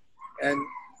lines. Yeah. And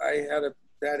I had a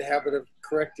bad habit of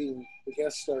correcting the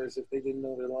guest stars if they didn't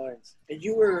know their lines. And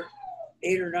you were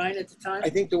 8 or 9 at the time? I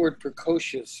think the word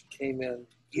precocious came in.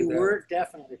 You were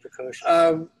definitely precocious.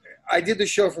 I did the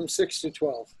show from 6 to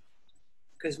 12.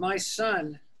 Because my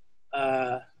son,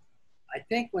 I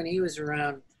think when he was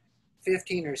around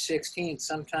 15 or 16,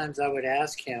 sometimes I would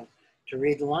ask him to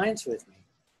read the lines with me.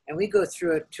 And we go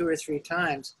through it 2 or 3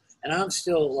 times, and I'm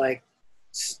still like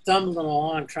stumbling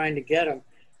along trying to get him.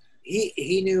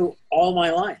 He knew all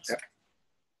my lines. Yeah.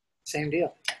 Same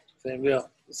deal. Same deal.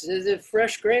 This is a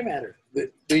fresh gray matter.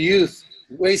 The youth,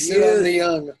 wasted on the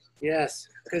young. Yes,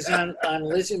 because on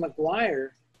Lizzie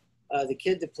McGuire, the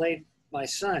kid that played my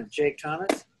son, Jake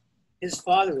Thomas, his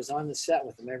father was on the set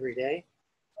with him every day.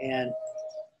 And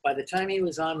by the time he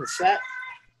was on the set,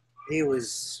 he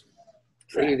was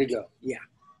ready to go. Yeah.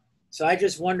 So I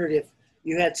just wondered if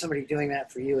you had somebody doing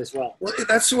that for you as well. Well,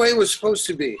 that's the way it was supposed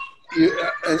to be.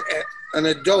 An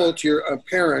adult, a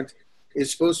parent, is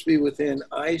supposed to be within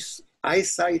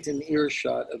eyesight and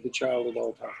earshot of the child at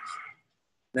all times.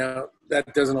 Now,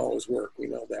 that doesn't always work. We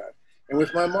know that. And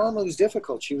with my mom, it was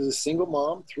difficult. She was a single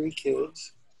mom, 3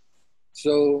 kids.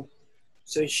 So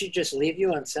she'd just leave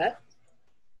you on set?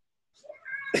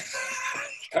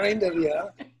 Kind of, yeah.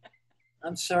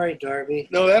 I'm sorry, Darby.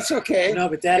 No, that's okay. No,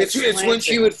 but it's when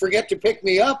she would forget to pick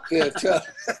me up that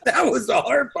that was the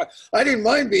hard part. I didn't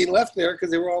mind being left there because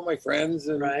they were all my friends,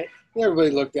 and everybody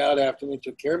looked out after me,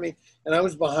 took care of me, and I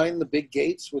was behind the big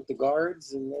gates with the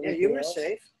guards and everything. Yeah, you were else.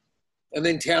 safe. And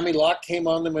then Tammy Locke came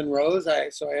on the Monroes.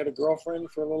 So I had a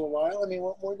girlfriend for a little while. I mean,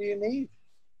 what more do you need?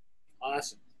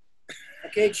 Awesome.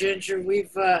 Okay, Ginger,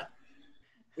 we've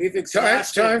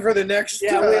exhausted. Time for the next.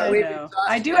 Yeah,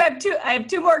 I have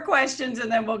 2 more questions, and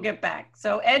then we'll get back.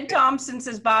 So Ed Thompson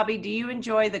says, Bobby, do you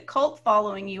enjoy the cult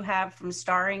following you have from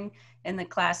starring in the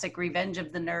classic Revenge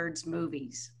of the Nerds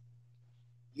movies?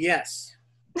 Yes,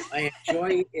 I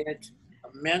enjoy it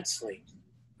immensely.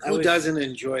 Who doesn't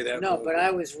enjoy that No, movie? but I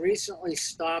was recently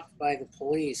stopped by the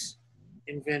police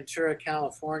in Ventura,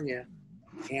 California,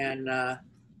 and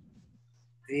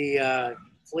the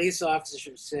police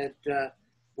officer said,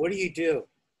 what do you do?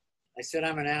 I said,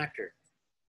 I'm an actor.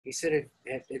 He said,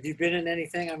 have you been in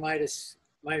anything I might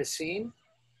have seen?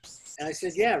 And I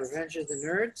said, yeah, Revenge of the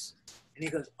Nerds. And he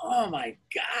goes, oh my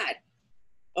God.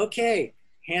 Okay.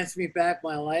 Hands me back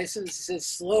my license. He says,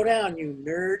 slow down, you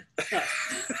nerd.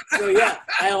 So yeah,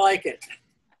 I like it.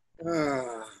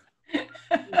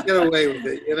 Get away with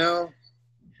it, you know?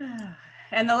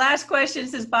 And the last question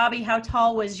says, Bobby, how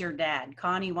tall was your dad?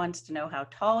 Connie wants to know how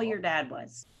tall your dad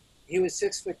was. He was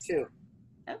 6'2".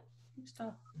 Oh, he was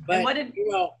tall. But and what did...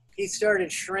 he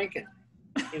started shrinking.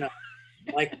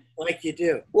 like you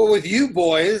do. Well, with you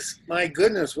boys, my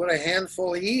goodness, what a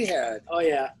handful he had. Oh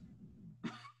yeah.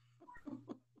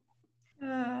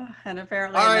 And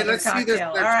apparently All right, another let's see this cocktail.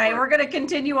 All next right, part. we're going to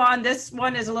continue on. This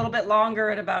one is a little bit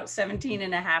longer at about 17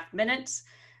 and a half minutes.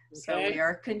 So Okay. we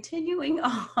are continuing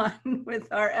on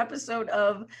with our episode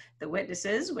of The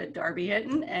Witnesses with Darby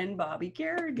Hinton and Bobby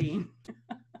Carradine.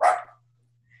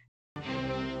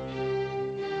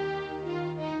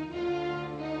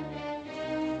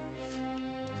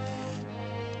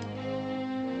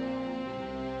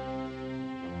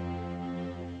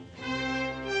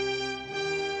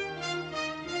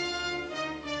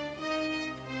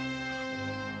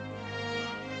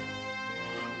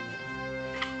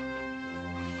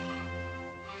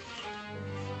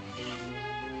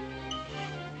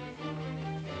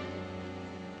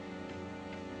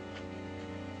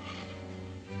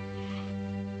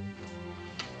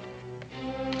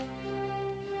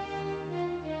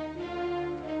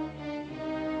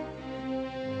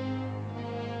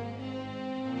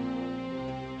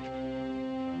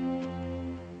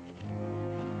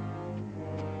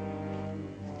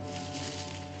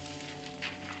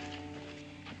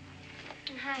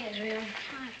 Hi, Israel.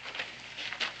 Hi.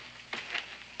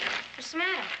 What's the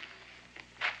matter?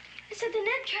 I said the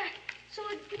net trap, so it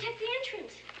would protect the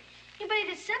entrance. Anybody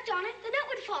that stepped on it, the net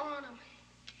would fall on them.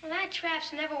 Well, that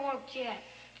trap's never worked yet.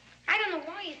 I don't know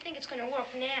why you think it's going to work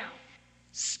now.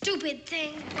 Stupid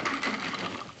thing.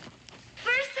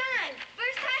 First time.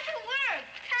 First time it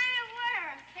worked. Time it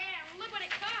worked. There, look what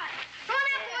it caught. Come on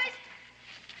out, boys.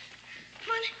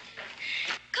 Come on.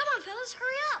 Come on, fellas,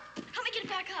 hurry up. Help me get it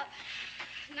back up.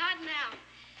 Not now.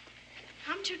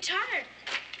 I'm too tired.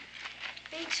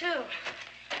 Me too.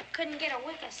 Couldn't get a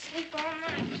wink of sleep all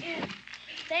night. Yeah.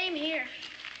 Same here.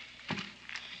 I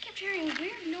kept hearing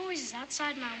weird noises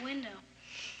outside my window.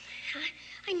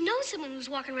 I know someone was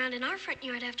walking around in our front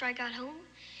yard after I got home.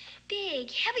 Big,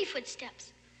 heavy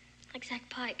footsteps. Like Zach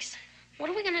Pike's. What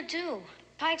are we gonna do?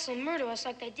 Pikes will murder us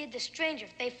like they did the stranger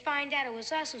if they find out it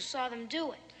was us who saw them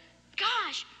do it.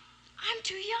 Gosh, I'm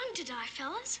too young to die,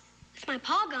 fellas. With my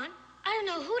paw gone, I don't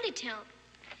know who to tell.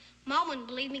 Mom wouldn't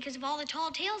believe me because of all the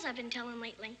tall tales I've been telling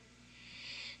lately.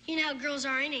 You know how girls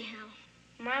are anyhow.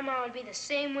 My mom would be the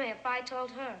same way if I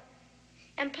told her.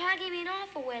 And Pa gave me an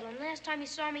awful wailing last time he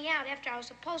saw me out after I was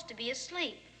supposed to be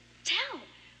asleep. Tell?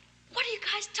 What are you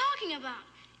guys talking about?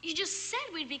 You just said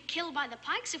we'd be killed by the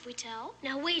Pikes if we tell.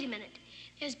 Now, wait a minute.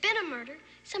 There's been a murder.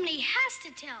 Somebody has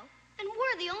to tell. And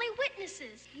we're the only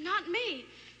witnesses. Not me.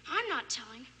 I'm not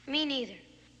telling. Me neither.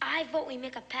 I vote we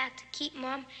make a pact to keep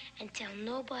Mom and tell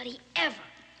nobody ever.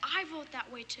 I vote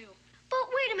that way, too. But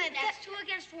wait a minute. That's 2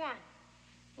 against 1.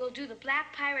 We'll do the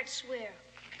Black Pirate swear.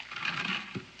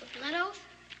 The blood oath?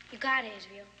 You got it,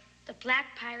 Israel. The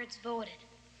Black Pirates voted.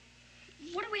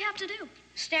 What do we have to do?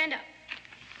 Stand up.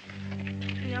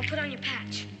 And now put on your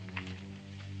patch.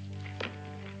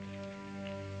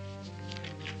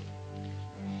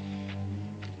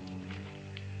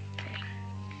 Okay.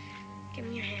 Give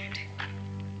me your hand.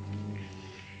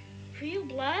 Real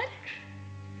blood?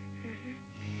 Mm-hmm.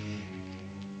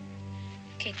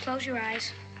 Okay, close your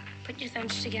eyes. Put your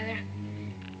thumbs together.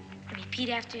 And repeat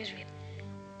after Israel.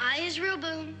 I, Israel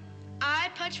Boone. I,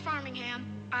 Pudge Farmingham.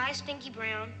 I, Stinky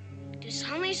Brown. Do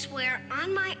solemnly swear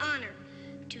on my honor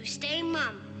to stay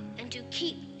mum and to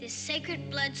keep this sacred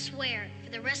blood swear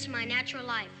for the rest of my natural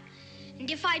life. And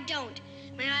if I don't,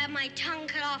 may I have my tongue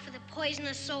cut off with a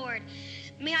poisonous sword.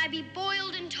 May I be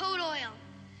boiled in toad oil.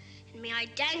 And may I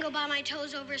dangle by my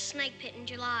toes over a snake pit in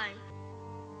July.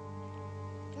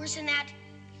 Worse than that,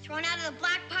 be thrown out of the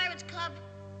Black Pirates Club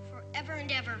forever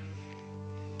and ever.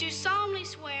 Do solemnly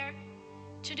swear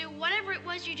to do whatever it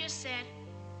was you just said,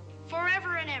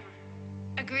 forever and ever.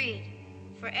 Agreed.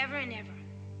 Forever and ever.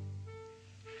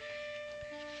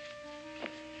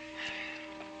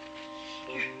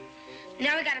 Here.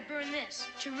 Now we gotta burn this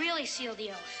to really seal the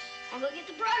oath. I'll go get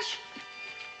the brush.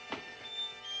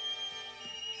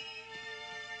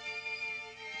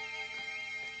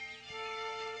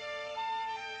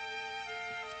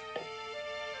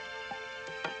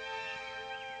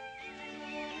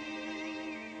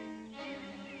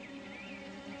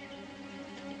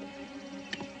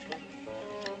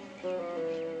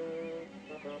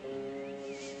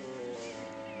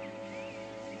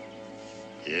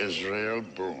 Israel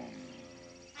Boone.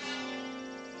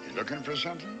 You looking for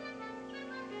something?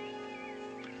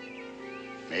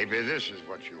 Maybe this is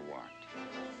what you want.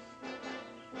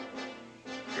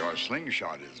 Your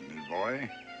slingshot, isn't it, boy?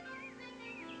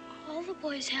 All the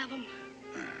boys have them.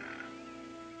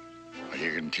 Well,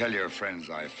 you can tell your friends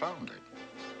I found it.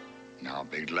 Now I'll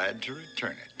be glad to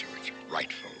return it to its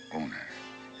rightful owner.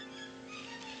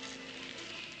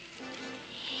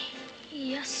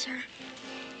 Yes, sir.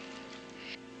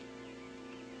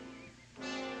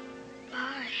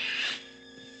 Bye.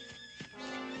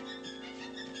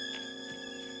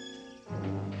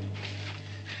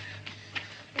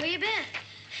 Where you been?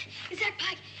 Is that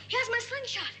Pike? He has my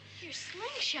slingshot. Your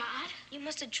slingshot? You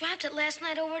must have dropped it last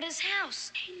night over at his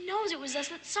house. He knows it was us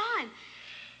that saw him.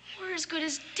 We're as good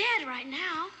as dead right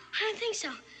now. I don't think so.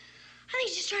 I think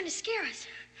he's just trying to scare us.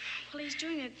 Well, he's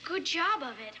doing a good job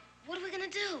of it. What are we gonna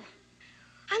do?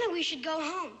 I think we should go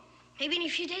home. Maybe in a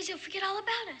few days he'll forget all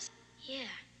about us. Yeah.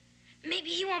 Maybe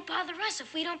he won't bother us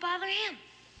if we don't bother him.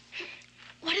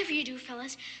 Whatever you do,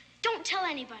 fellas, don't tell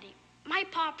anybody. My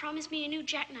pa promised me a new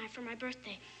jackknife for my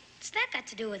birthday. What's that got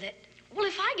to do with it? Well,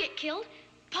 if I get killed,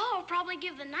 Pa will probably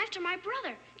give the knife to my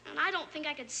brother. And I don't think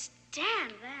I could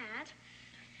stand that.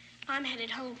 I'm headed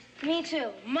home. Me too.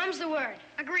 Mum's the word.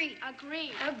 Agreed.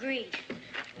 Agreed. Agreed.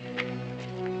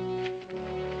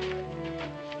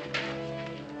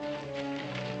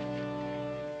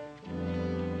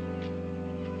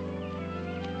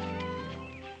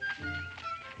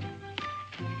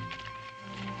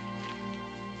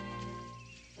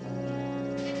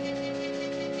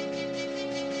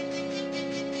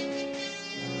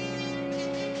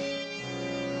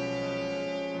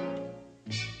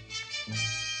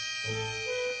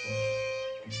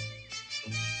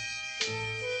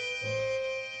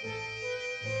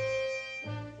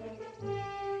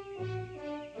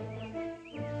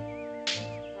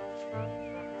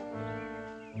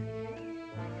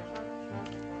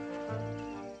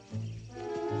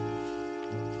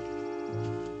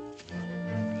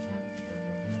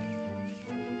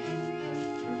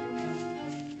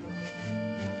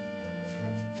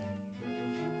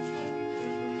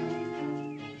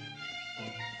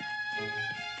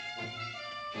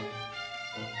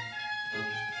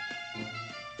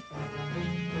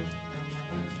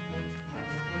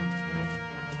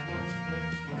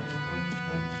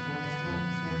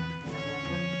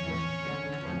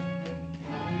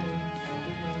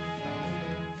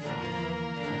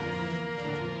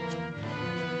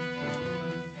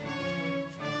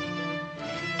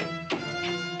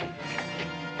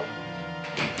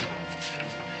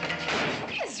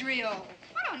 Israel,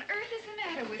 what on earth is the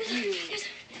matter with you?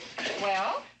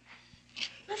 Well?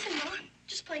 Nothing, Mom.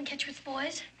 Just playing catch with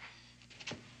boys.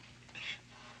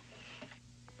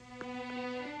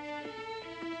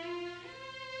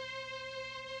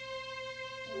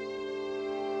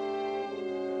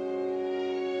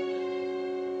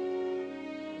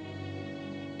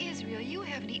 Israel, you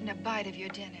haven't eaten a bite of your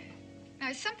dinner. Now,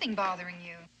 is something bothering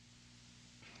you?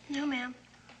 No, ma'am.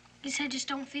 Guess I just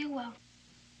don't feel well.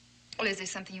 Well, is there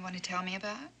something you want to tell me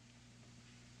about?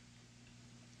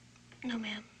 No,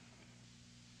 ma'am.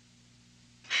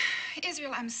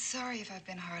 Israel, I'm sorry if I've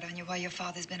been hard on you while your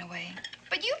father's been away.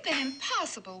 But you've been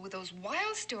impossible with those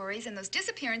wild stories and those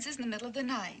disappearances in the middle of the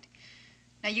night.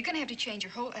 Now, you're going to have to change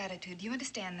your whole attitude. Do you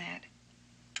understand that?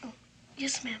 Oh,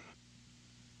 yes, ma'am.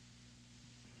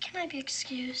 Can I be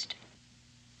excused?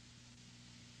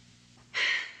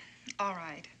 All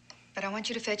right. But I want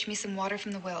you to fetch me some water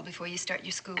from the well before you start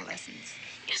your school lessons.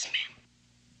 Yes, ma'am.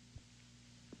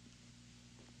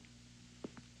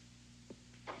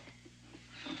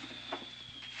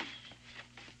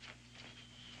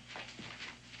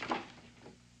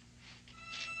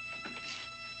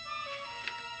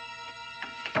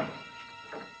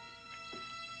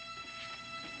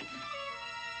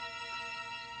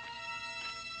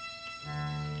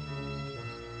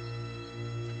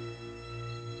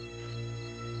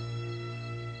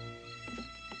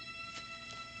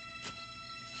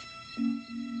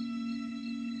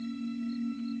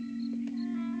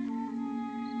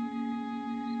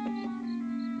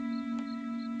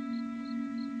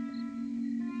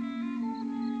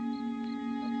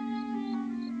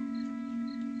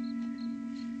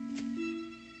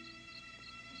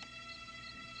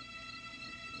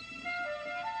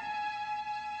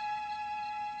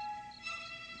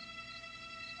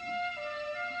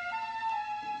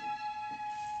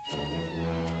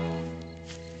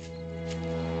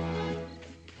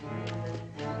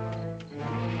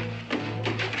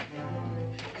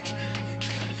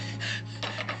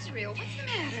 Israel, what's the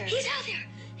matter? He's out there.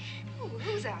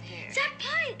 Who's out there? Zach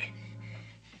Pike.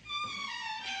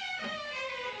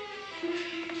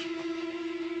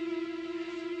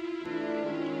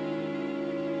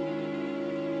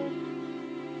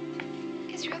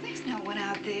 Israel, there's no one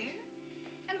out there.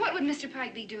 And what would Mr.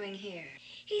 Pike be doing here?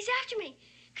 He's after me.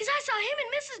 Because I saw him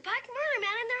and Mrs. Pike murder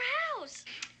man in their house.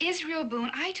 Israel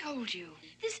Boone, I told you.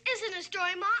 This isn't a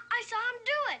story, Ma. I saw him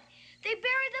do it. They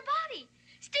buried the body.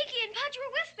 Stinky and Pudge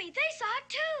were with me. They saw it,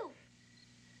 too.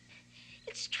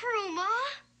 It's true, Ma.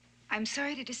 I'm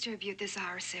sorry to disturb you at this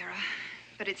hour, Sarah,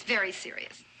 but it's very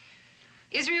serious.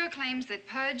 Israel claims that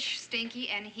Pudge, Stinky,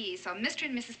 and he saw Mr.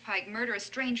 and Mrs. Pike murder a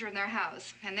stranger in their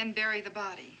house and then bury the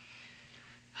body.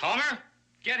 Homer,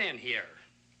 get in here.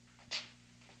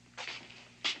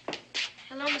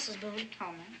 Hello, Mrs. Boone.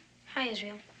 Homer. Hi,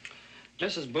 Israel.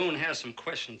 Mrs. Boone has some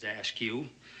questions to ask you,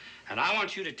 and I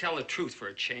want you to tell the truth for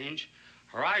a change,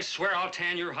 or I swear I'll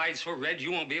tan your hide so red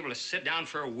you won't be able to sit down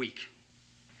for a week.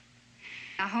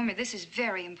 Now, Homer, this is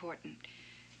very important.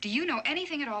 Do you know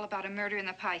anything at all about a murder in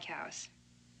the Pike house?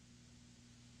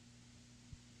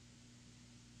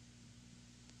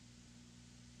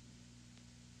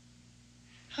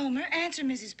 Homer, answer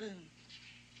Mrs. Boone.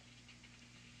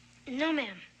 No,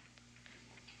 ma'am.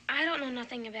 I don't know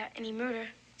nothing about any murder.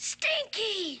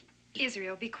 Stinky!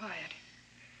 Israel, be quiet.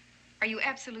 Are you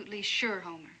absolutely sure,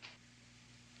 Homer?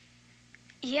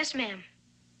 Yes, ma'am.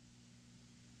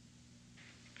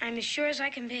 I'm as sure as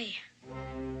I can be.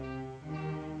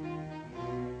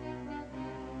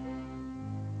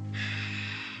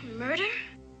 Murder?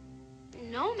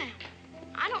 No, ma'am.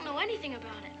 I don't know anything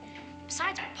about it.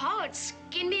 Besides, Pa would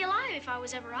skin me alive if I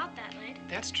was ever out that late.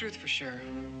 That's truth for sure.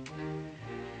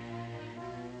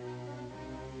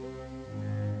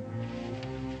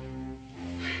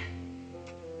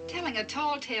 Telling a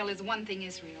tall tale is one thing,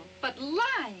 Israel, but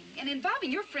lying and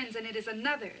involving your friends in it is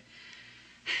another.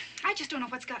 I just don't know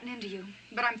what's gotten into you,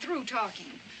 but I'm through talking.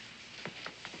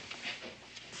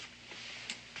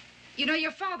 You know,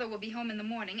 your father will be home in the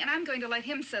morning, and I'm going to let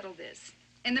him settle this.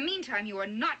 In the meantime, you are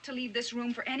not to leave this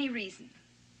room for any reason.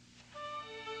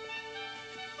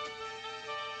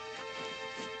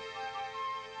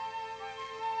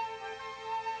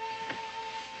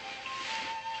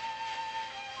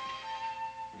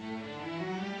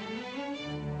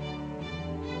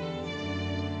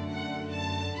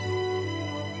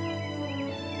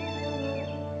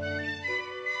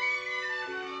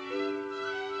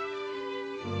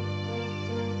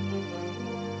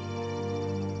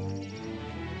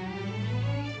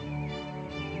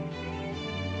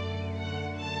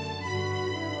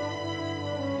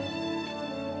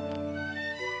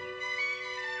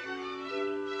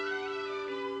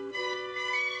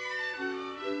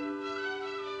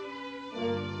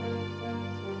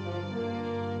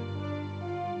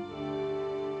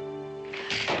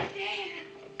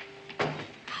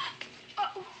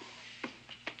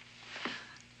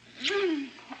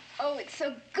 Oh, it's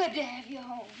so good to have you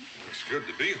home. It's good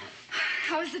to be home.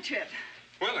 How was the trip?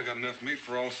 Well, I got enough meat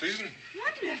for all season.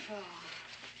 Wonderful.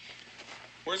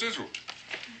 Where's Israel?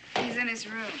 He's in his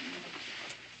room.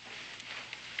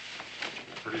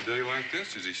 Pretty day like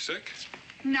this? Is he sick?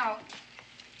 No.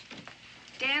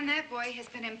 Dan, that boy has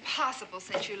been impossible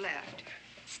since you left.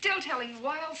 Still telling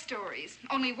wild stories,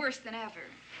 only worse than ever.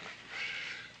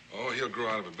 Oh, he'll grow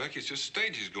out of it, Becky. It's just a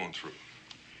stage he's going through.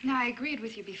 Now, I agreed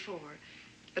with you before,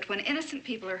 but when innocent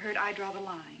people are hurt, I draw the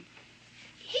line.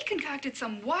 He concocted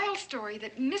some wild story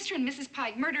that Mr. and Mrs.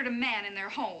 Pike murdered a man in their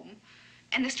home,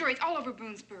 and the story's all over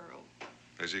Boonesboro.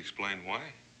 Has he explained why?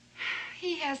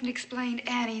 He hasn't explained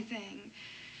anything.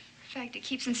 In fact, he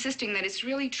keeps insisting that it's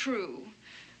really true.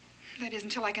 That is,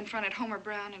 until I confronted Homer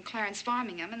Brown and Clarence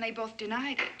Farmingham, and they both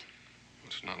denied it.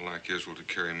 It's not like Israel to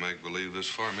carry make-believe this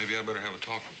far. Maybe I better have a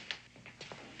talk with him.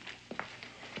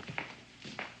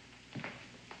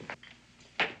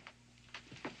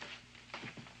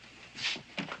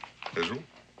 Israel?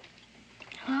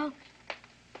 Hello?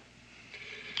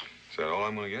 Is that all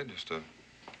I'm going to get? Just a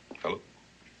hello?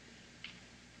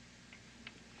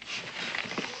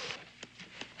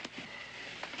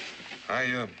 I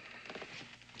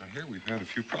hear we've had a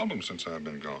few problems since I've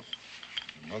been gone.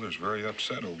 Your mother's very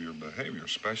upset over your behavior,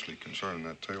 especially concerning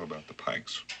that tale about the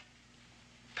Pikes.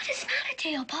 But it's not a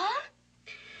tale, Pa.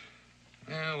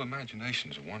 Well,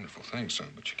 imagination's a wonderful thing, son,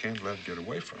 but you can't let it get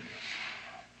away from you.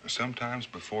 Sometimes,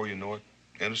 before you know it,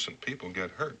 innocent people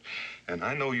get hurt. And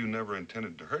I know you never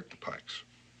intended to hurt the Pikes,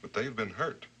 but they've been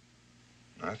hurt.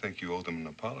 I think you owe them an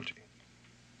apology.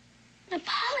 An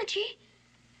apology?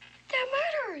 They're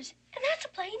murderers, and that's the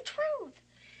plain truth.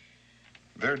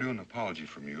 They're due an apology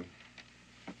from you.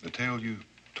 The tale you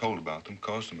told about them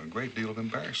caused them a great deal of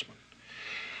embarrassment.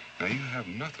 Now, you have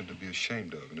nothing to be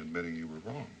ashamed of in admitting you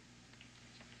were wrong.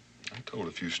 I told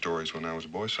a few stories when I was a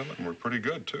boy. Some of them were pretty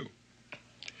good, too.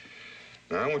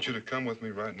 Now, I want you to come with me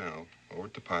right now over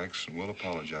at the Pikes, and we'll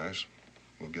apologize.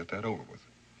 We'll get that over with.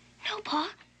 No, Pa.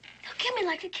 They'll kill me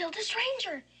like they killed a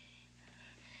stranger.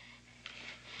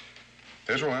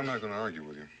 Israel, I'm not going to argue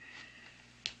with you.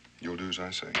 You'll do as I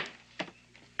say.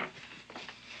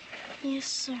 Yes,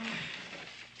 sir.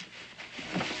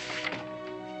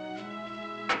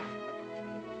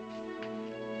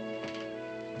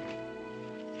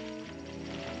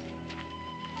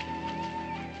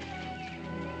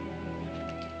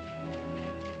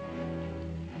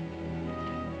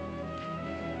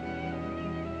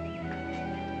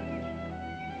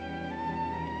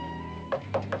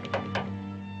 Miss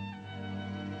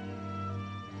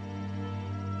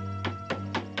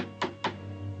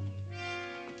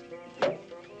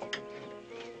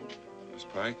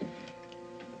Pike,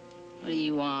 What do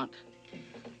you want?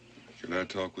 can I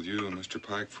talk with you and Mr.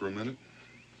 Pike for a minute?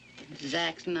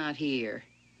 Zach's not here.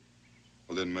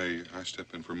 Well, then may I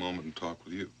step in for a moment and talk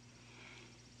with you?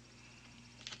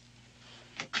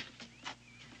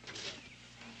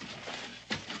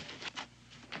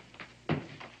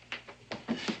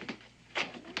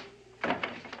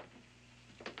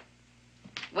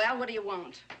 Well, what do you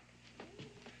want?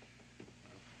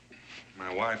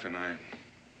 My wife and I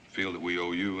feel that we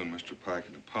owe you and Mr. Pike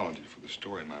an apology for the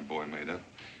story my boy made up.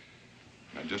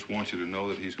 I just want you to know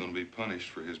that he's going to be punished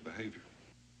for his behavior.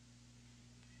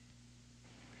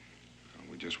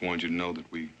 We just want you to know that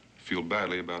we feel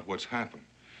badly about what's happened.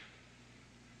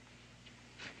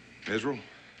 Israel,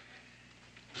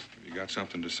 have you got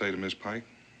something to say to Miss Pike?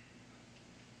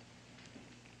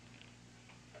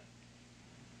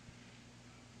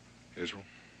 Israel?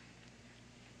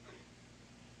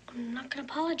 I'm not gonna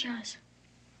apologize.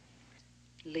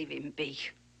 Leave him be.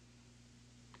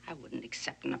 I wouldn't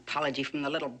accept an apology from the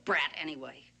little brat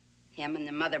anyway. Him and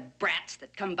the mother brats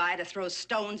that come by to throw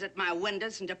stones at my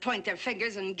windows and to point their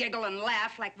fingers and giggle and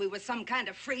laugh like we were some kind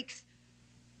of freaks.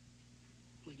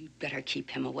 Well, you'd better keep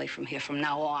him away from here from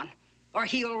now on, or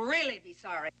he'll really be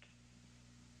sorry.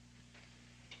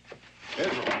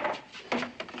 Israel!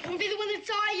 Don't be the one that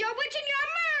saw your witch in your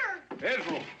mirror!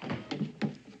 Israel!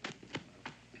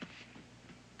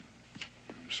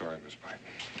 I'm sorry, Miss Pike.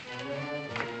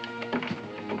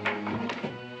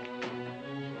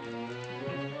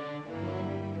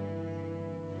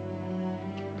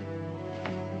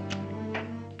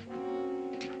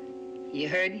 You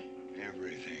heard?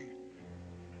 Everything.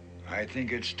 I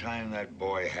think it's time that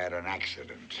boy had an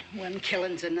accident. One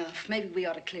killing's enough. Maybe we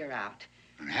ought to clear out.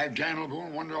 And have Daniel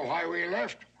Boone wonder why we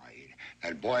left. Why,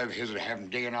 that boy of his would have him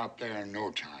digging out there in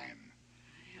no time.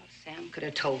 Well, Sam could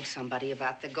have told somebody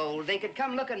about the gold. They could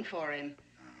come looking for him.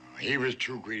 He was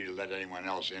too greedy to let anyone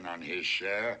else in on his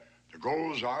share. The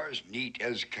gold's ours, neat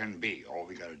as can be. All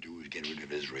we gotta do is get rid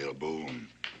of Israel Boone.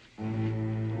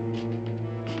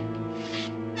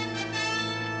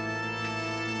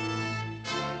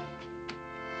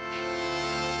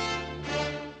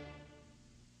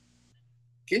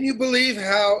 Can you believe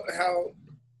how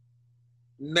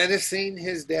menacing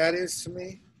his dad is to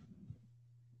me?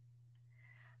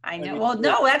 I know. Well,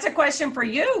 no, that's a question for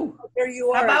you. There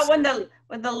you are. How about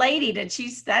when the lady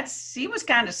she was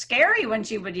kind of scary when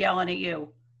she would yelling at you.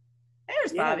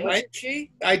 There's Bobby. Right?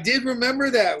 I did remember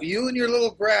that. You and your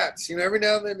little brats. You know, every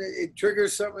now and then it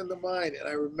triggers something in the mind. And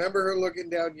I remember her looking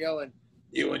down yelling,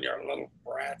 "You and your little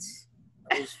brats."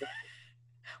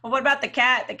 Well, what about the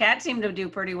cat? The cat seemed to do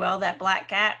pretty well. That black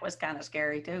cat was kind of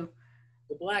scary too.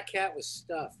 The black cat was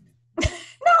stuffed.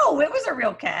 No, it was a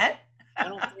real cat. I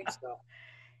don't think so.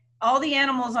 All the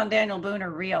animals on Daniel Boone are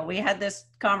real. We had this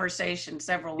conversation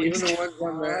several weeks Even ago. the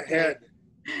ones on the head.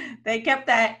 They kept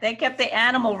the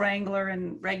animal wrangler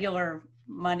in regular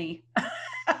money.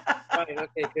 Right,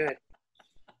 okay, good.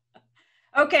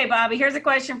 Okay, Bobby, here's a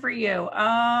question for you.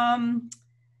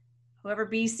 Whoever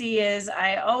BC is,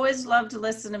 I always love to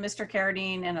listen to Mr.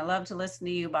 Carradine, and I love to listen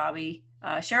to you, Bobby.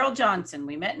 Cheryl Johnson,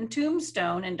 we met in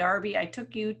Tombstone, and Darby, I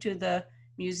took you to the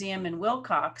museum in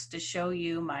Wilcox to show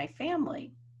you my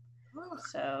family.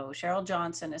 So Cheryl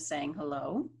Johnson is saying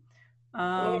hello.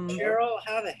 Hello, Cheryl,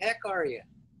 how the heck are you?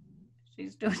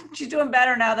 She's doing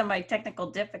better now than my technical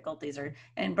difficulties are.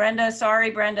 And Brenda, sorry,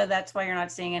 Brenda, that's why you're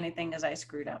not seeing anything because I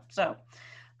screwed up. So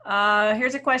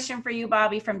here's a question for you,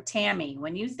 Bobby, from Tammy.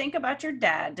 When you think about your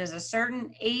dad, does a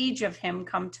certain age of him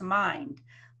come to mind?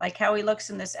 Like how he looks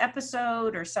in this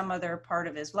episode or some other part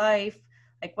of his life?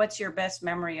 Like what's your best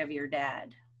memory of your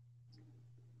dad?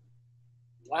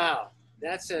 Wow,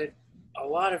 that's a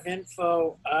lot of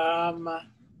info. Well,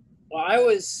 I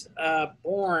was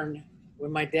born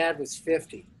when my dad was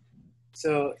 50.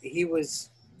 So he was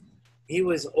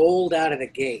old out of the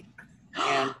gate.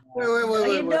 And,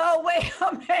 Wait. No, wait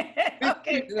a minute.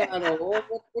 Okay.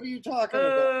 What are you talking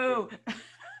about?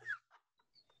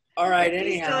 All right, He's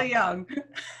anyhow. still young.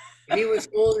 He was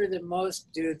older than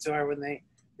most dudes are when they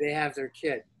have their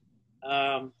kid.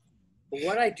 But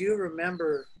what I do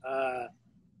remember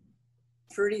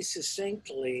pretty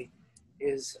succinctly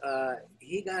is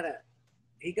he got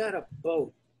a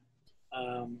boat.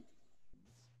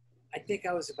 I think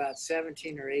I was about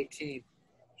 17 or 18.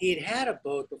 He had a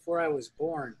boat before I was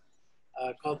born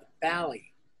called the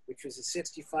Valley, which was a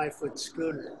 65-foot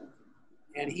schooner.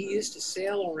 And he used to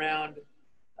sail around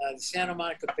the Santa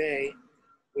Monica Bay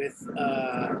with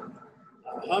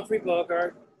Humphrey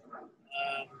Bogart.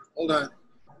 Hold on.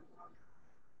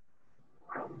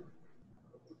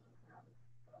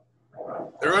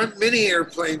 There aren't many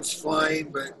airplanes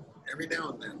flying, but every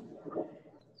now and then.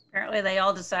 Apparently they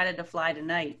all decided to fly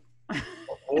tonight.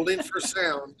 Holding for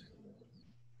sound.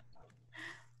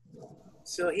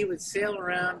 So he would sail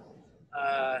around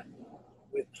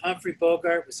with Humphrey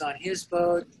Bogart was on his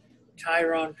boat,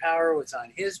 Tyrone Power was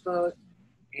on his boat,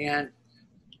 and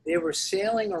they were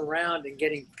sailing around and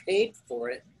getting paid for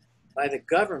it by the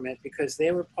government because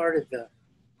they were part of the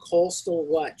Coastal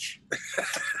Watch,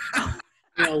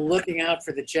 looking out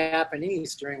for the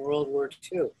Japanese during World War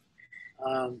II.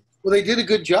 Well, they did a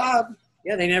good job.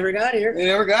 Yeah, they never got here. They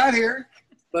never got here.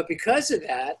 But because of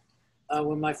that,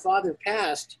 when my father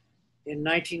passed in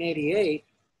 1988,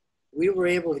 we were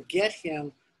able to get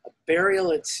him a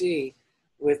burial at sea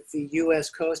with the U.S.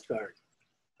 Coast Guard.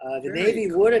 The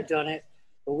Navy would have done it,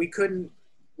 but we couldn't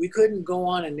go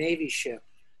on a Navy ship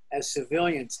as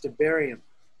civilians to bury him.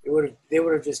 They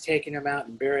would have just taken him out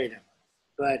and buried him.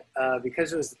 But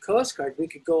because it was the Coast Guard, we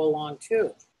could go along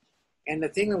too. And the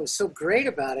thing that was so great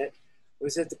about it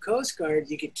was that the Coast Guard,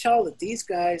 you could tell that these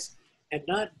guys had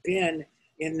not been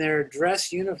in their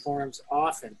dress uniforms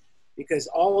often because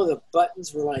all of the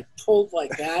buttons were like pulled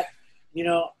like that.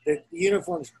 The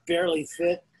uniforms barely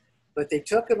fit. But they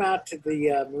took them out to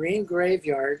the Marine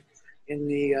Graveyard in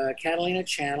the Catalina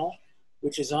Channel,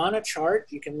 which is on a chart.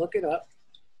 You can look it up.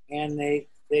 And they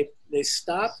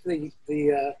stopped the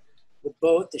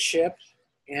boat, the ship,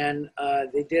 and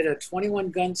they did a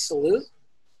 21-gun salute.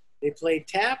 They played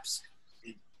taps,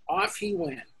 and off he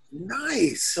went.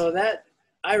 Nice. So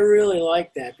I really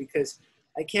like that because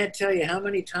I can't tell you how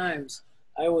many times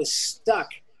I was stuck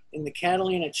in the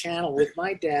Catalina Channel with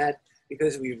my dad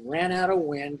because we ran out of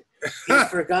wind. He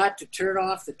forgot to turn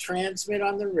off the transmit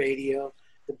on the radio.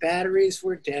 The batteries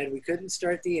were dead. We couldn't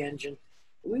start the engine.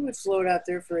 We would float out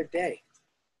there for a day.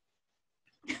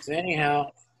 So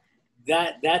anyhow,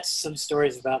 that's some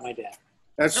stories about my dad.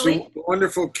 That's the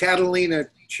wonderful Catalina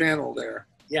Channel there.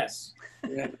 Yes.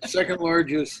 Yeah, second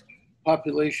largest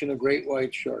population of great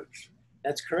white sharks.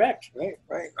 That's correct.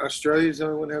 Right. Australia's the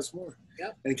only one that has more.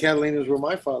 Yep. And Catalina is where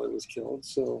my father was killed.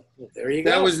 So there you go.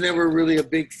 That was never really a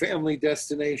big family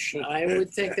destination. I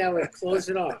would think that would close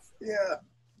it off. Yeah.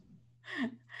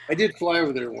 I did fly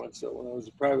over there once, though, when I was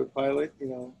a private pilot,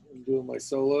 and doing my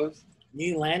solos.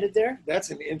 You landed there? That's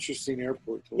an interesting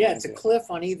airport to Yeah, it's a cliff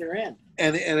on either end.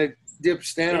 And it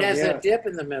dips down. It has a dip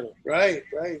in the middle. Right.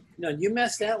 No, you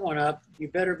messed that one up. You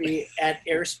better be at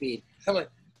airspeed. I'm like,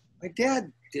 my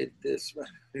dad did this.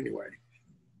 Anyway.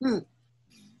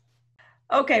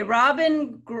 Okay,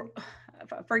 Robin,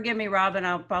 forgive me, Robin,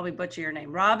 I'll probably butcher your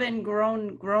name. Robin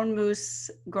Gronimus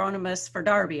for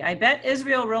Darby. I bet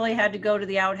Israel really had to go to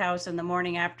the outhouse in the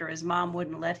morning after his mom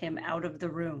wouldn't let him out of the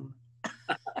room.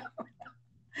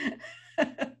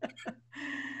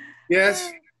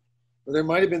 Yes. Well, there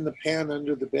might have been the pan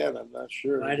under the bed. I'm not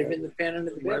sure. Might have been the pan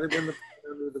under the bed. Might have been the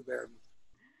pan under the bed.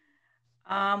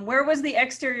 Where was the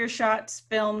exterior shots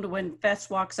filmed when Fess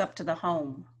walks up to the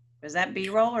home? Was that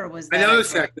B-roll or was that? I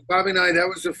noticed that. Bobby and I, that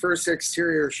was the first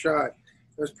exterior shot.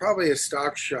 It was probably a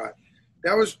stock shot.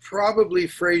 That was probably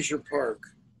Fraser Park.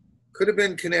 Could have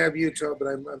been Kanab, Utah, but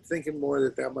I'm thinking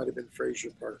more that might have been Fraser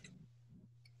Park.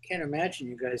 Can't imagine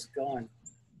you guys going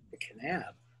to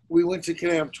Kanab. We went to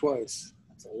Kanab twice.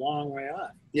 That's a long way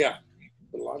off. Yeah,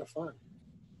 but a lot of fun.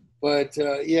 But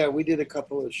yeah, we did a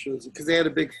couple of shows because they had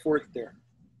a big fort there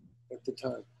at the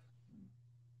time.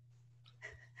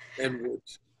 And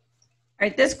woods. All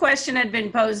right, this question had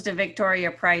been posed to Victoria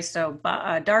Price, so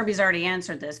Darby's already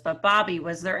answered this, but Bobby,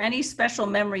 was there any special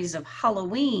memories of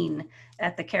Halloween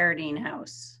at the Carradine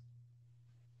house?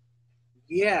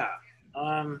 Yeah.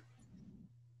 One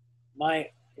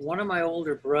of my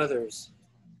older brothers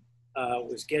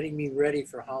was getting me ready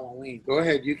for Halloween. Go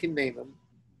ahead, you can name them.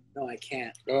 No, I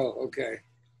can't. Oh, okay.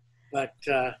 But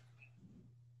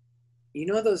you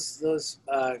know those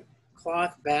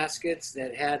cloth baskets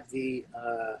that had the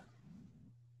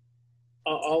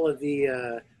all of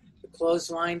the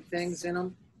clothesline things in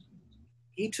them?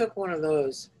 He took one of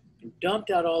those and dumped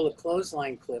out all the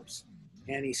clothesline clips,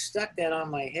 and he stuck that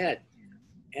on my head.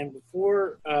 And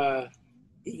before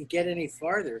he could get any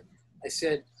farther, I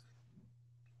said,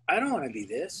 I don't want to be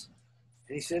this.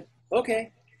 And he said,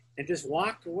 okay, and just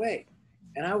walked away.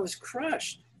 And I was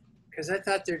crushed because I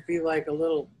thought there'd be like a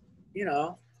little,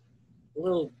 a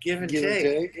little give and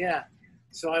take. Yeah.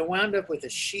 So I wound up with a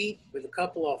sheet with a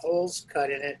couple of holes cut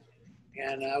in it,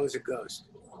 and I was a ghost.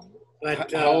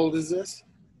 But how old is this?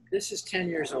 This is 10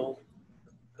 years old.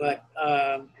 But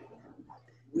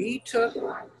we took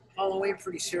Halloween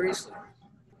pretty seriously.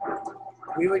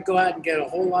 we would go out and get a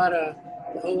whole lot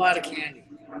of candy.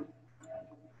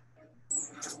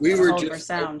 We were Hold for just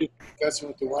sound. discussing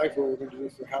with the wife what we're going to do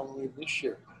for Halloween this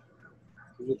year.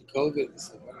 With the COVID and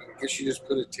stuff, I guess you just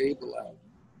put a table out.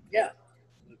 Yeah.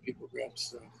 And people grab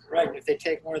stuff. Right. If they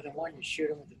take more than one, you shoot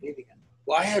them with a BB gun.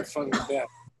 Well, I had fun with that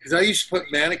because I used to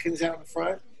put mannequins out in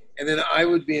front, and then I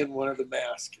would be in one of the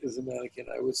masks as a mannequin.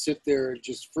 I would sit there and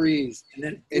just freeze, and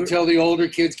then until the older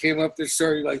kids came up, they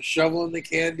started like shoveling the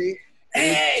candy.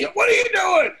 Hey, what are you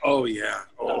doing? Oh yeah.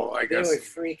 Oh, I guess they would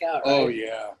freak out. Oh right?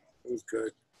 yeah, it was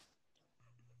good.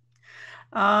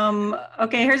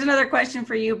 Okay, here's another question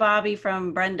for you, Bobby,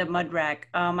 from Brenda Mudrack.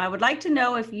 I would like to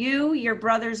know if you, your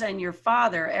brothers, and your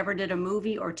father ever did a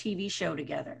movie or TV show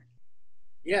together.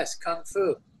 Yes, Kung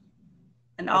Fu.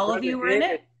 And all of you were in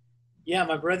it? Yeah,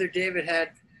 my brother David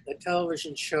had a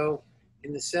television show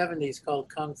in the 70s called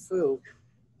Kung Fu.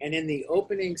 And in the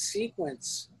opening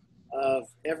sequence of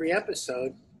every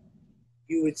episode,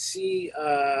 you would see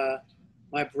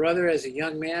my brother as a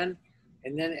young man,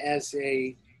 and then as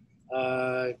a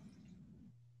I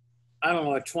don't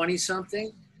know, a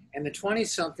 20-something, and the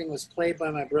 20-something was played by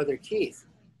my brother Keith.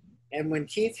 And when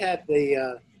Keith had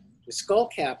the skull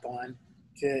cap on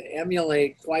to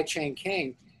emulate Kwai Chang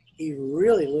King, he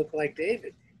really looked like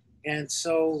David. And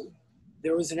so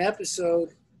there was an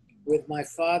episode with my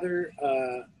father,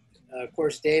 of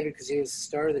course David, because he was the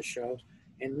star of the show,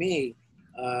 and me.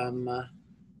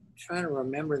 Trying to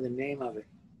remember the name of it.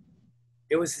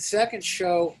 It was the second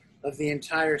show of the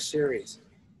entire series,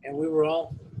 and we were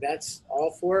all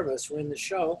four of us were in the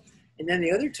show. And then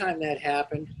the other time that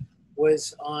happened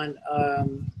was on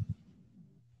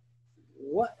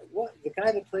what the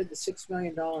guy that played the $6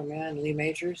 Million Man, Lee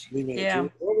Majors. Yeah.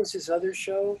 What was his other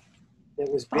show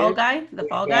that was Fall big? Guy? The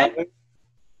Fall Guy?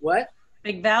 What?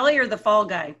 Big Valley or the Fall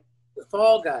Guy? The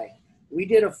Fall Guy. We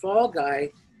did a Fall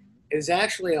Guy. It was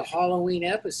actually a Halloween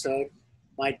episode.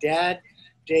 My dad,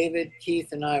 David, Keith,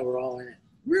 and I were all in it.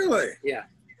 Really? Yeah.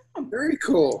 Very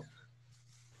cool.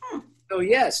 So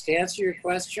yes, to answer your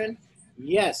question,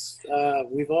 yes,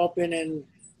 we've all been in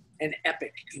an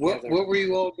epic together. What were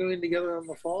you all doing together on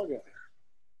the Fall Guy?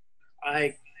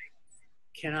 I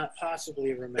cannot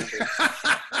possibly remember.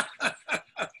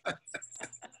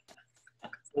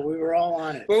 But we were all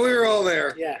on it. Well, we were all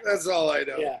there. Yeah. That's all I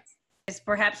know. Yeah.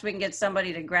 Perhaps we can get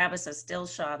somebody to grab us a still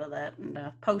shot of that and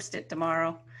post it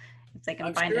tomorrow. If they can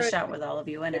I'm find sure a shot with all of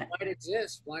you in it. It might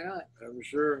exist. Why not? I'm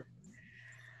sure.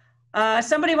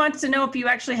 Somebody wants to know if you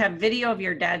actually have video of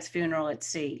your dad's funeral at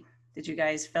sea. Did you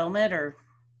guys film it or?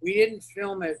 We didn't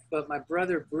film it, but my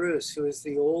brother Bruce, who is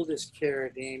the oldest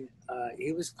Carradine,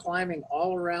 he was climbing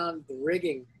all around the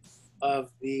rigging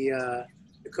of the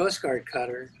Coast Guard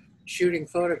cutter, shooting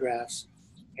photographs,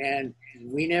 and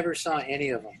we never saw any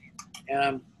of them.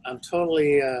 And I'm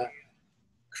totally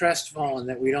crestfallen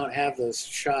that we don't have those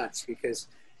shots, because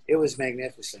it was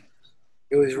magnificent.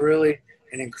 It was really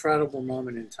an incredible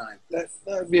moment in time.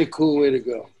 That'd be a cool way to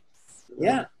go.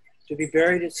 Yeah, to be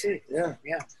buried at sea. Yeah.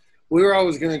 Yeah. We were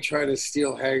always going to try to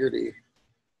steal Haggerty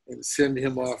and send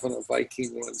him off on a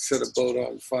Viking one, set a boat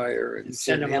on fire, and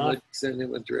send him off? Send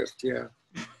him adrift, yeah.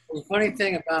 The funny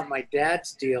thing about my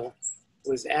dad's deal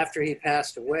was after he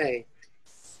passed away,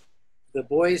 the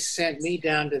boys sent me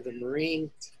down to the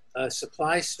Marine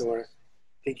supply store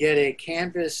to get a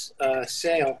canvas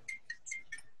sail.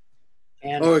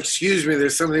 And Oh, excuse me,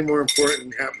 there's something more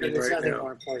important happening there's right nothing now.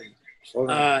 more important. Hold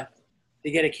on.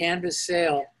 To get a canvas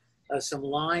sail, some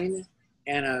line,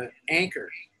 and an anchor.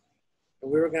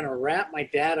 And we were going to wrap my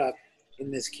dad up in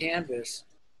this canvas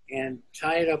and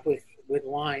tie it up with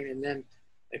line, and then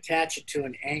attach it to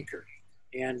an anchor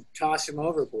and toss him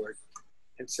overboard.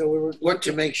 And so we were What,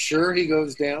 to make sure he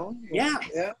goes down? Yeah.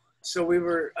 Yeah. So we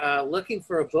were looking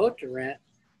for a boat to rent,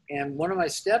 and one of my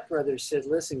stepbrothers said,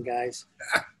 "Listen, guys,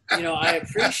 you know, I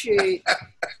appreciate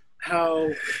how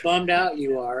bummed out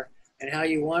you are and how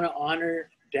you want to honor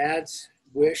Dad's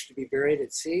wish to be buried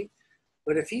at sea,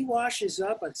 but if he washes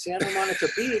up on Santa Monica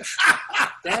Beach,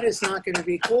 that is not going to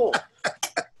be cool."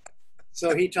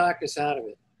 So he talked us out of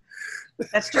it.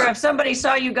 That's true. If somebody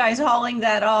saw you guys hauling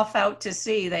that off out to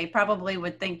sea, they probably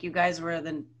would think you guys were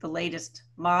the latest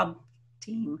mob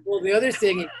team. Well, the other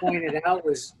thing he pointed out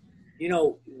was, you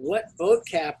know, what boat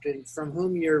captain from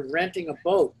whom you're renting a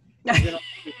boat is going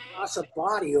to toss a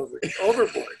body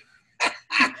overboard?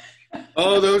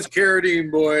 Oh, those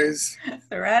Carradine boys.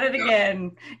 They're at it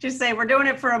again. Just say, we're doing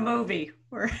it for a movie.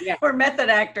 We're method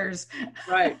actors.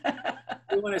 Right.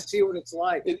 We want to see what it's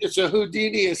like. It's a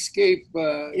Houdini escape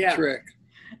trick.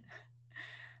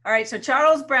 All right, so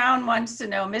Charles Brown wants to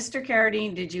know, Mr.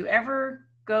 Carradine, did you ever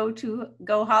go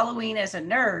Halloween as a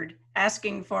nerd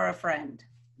asking for a friend.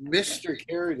 Mr.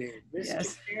 Carradine.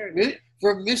 Yes.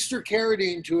 From Mr.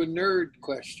 Carradine to a nerd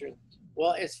question.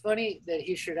 Well, it's funny that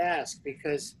he should ask,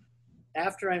 because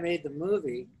after I made the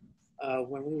movie,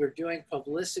 when we were doing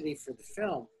publicity for the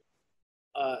film,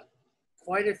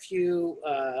 quite a few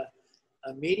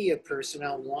media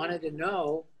personnel wanted to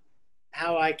know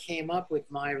how I came up with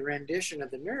my rendition of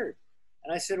the nerd.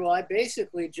 And I said, well, I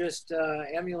basically just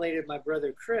emulated my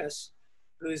brother Chris,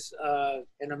 who's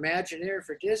an Imagineer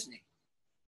for Disney.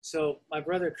 So my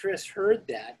brother Chris heard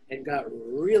that and got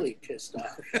really pissed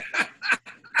off.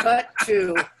 Cut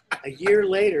to a year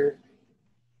later,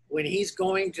 when he's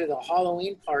going to the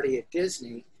Halloween party at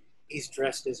Disney, he's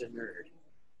dressed as a nerd.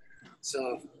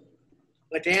 So,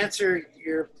 but to answer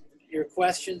your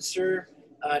question, sir,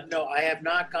 no, I have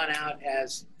not gone out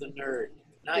as the nerd.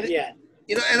 Not yet.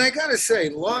 You know, and I gotta say,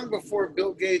 long before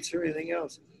Bill Gates or anything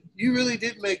else, you really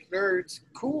did make nerds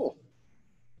cool.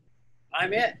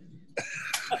 I'm it.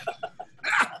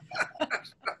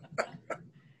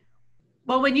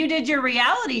 Well, when you did your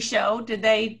reality show,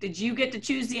 did you get to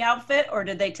choose the outfit, or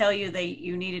did they tell you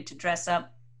you needed to dress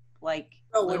up like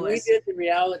No, when we did the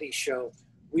reality show,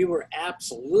 we were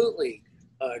absolutely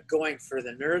going for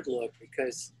the nerd look,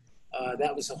 because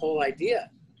that was the whole idea.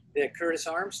 That Curtis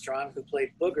Armstrong, who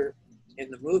played Booger in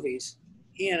the movies,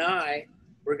 he and I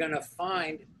were going to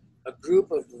find a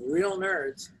group of real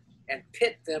nerds and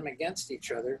pit them against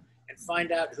each other and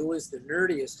find out who was the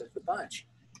nerdiest of the bunch.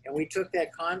 And we took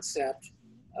that concept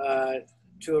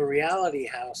to a reality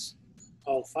house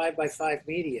called 5x5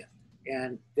 Media,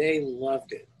 and they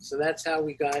loved it. So that's how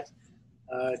we got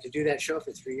to do that show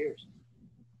for 3 years.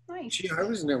 Nice. Gee, I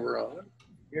was never on.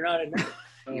 You're not a nerd.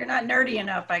 You're not nerdy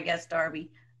enough, I guess,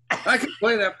 Darby. I can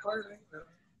play that part.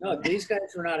 No, these guys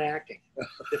were not acting.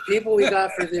 The people we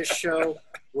got for this show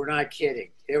were not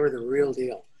kidding. They were the real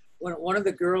deal. One of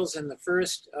the girls in the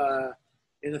first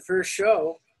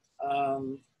show,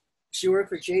 she worked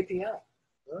for JPL.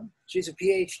 She's a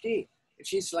PhD, and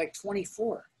she's like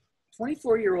 24.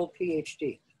 24-year-old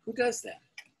PhD. Who does that?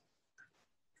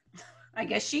 I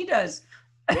guess she does.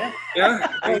 Yeah.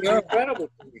 Yeah. It's incredible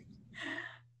to me.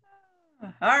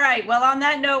 All right. Well, on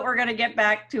that note, we're going to get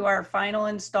back to our final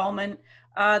installment.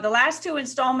 The last two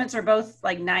installments are both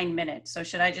like 9 minutes. So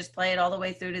should I just play it all the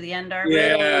way through to the end, Darby?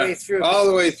 Yeah, all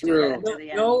the way through.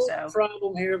 No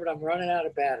problem here, but I'm running out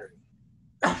of battery.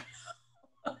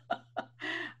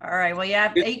 All right. Well, you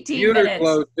have 18 Computer minutes.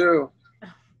 flow too.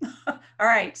 All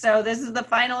right. So this is the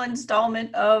final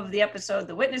installment of the episode,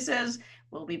 The Witnesses.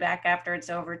 We'll be back after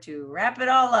it's over to wrap it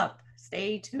all up.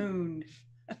 Stay tuned.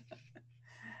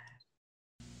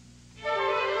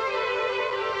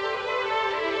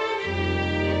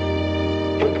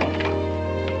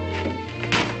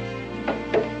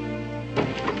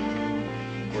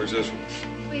 Where's this one?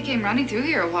 Well, he came running through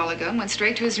here a while ago and went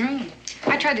straight to his room.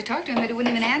 I tried to talk to him, but he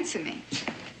wouldn't even answer me.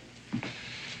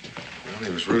 Well, he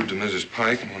was rude to Mrs.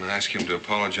 Pike, and when I asked him to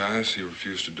apologize, he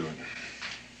refused to do it.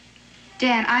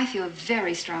 Dan, I feel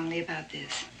very strongly about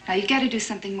this. Now, you've got to do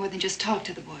something more than just talk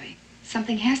to the boy.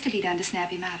 Something has to be done to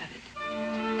snap him out of it.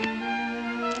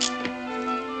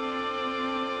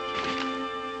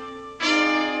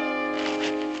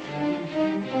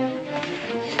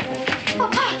 Oh,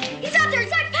 Pa, he's out there.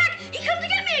 He's like Pac. He come to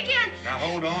get me again. Now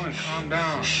hold on and calm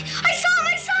down. I saw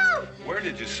him. Where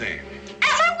did you see him?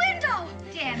 At my window.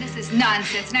 Dan, this is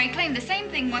nonsense. Now, he claimed the same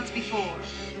thing once before.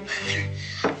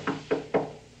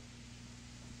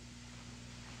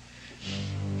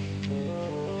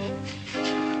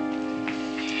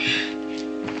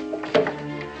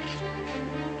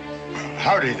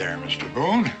 Howdy there, Mr.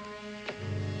 Boone.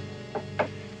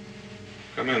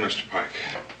 Come in, Mr. Pike.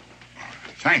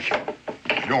 Thank you.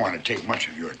 I don't want to take much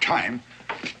of your time.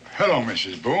 Hello,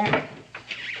 Mrs. Boone.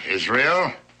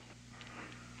 Israel.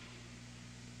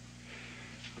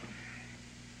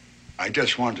 I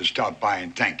just wanted to stop by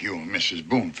and thank you and Mrs.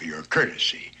 Boone for your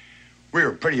courtesy. We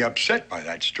were pretty upset by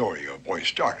that story your boy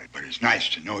started, but it's nice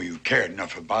to know you cared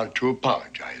enough about it to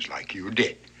apologize like you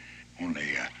did.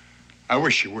 Only, I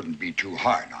wish you wouldn't be too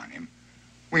hard on him.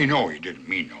 We know he didn't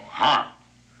mean no harm.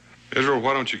 Israel,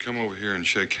 why don't you come over here and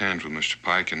shake hands with Mr.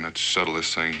 Pike, and let's settle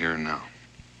this thing here and now.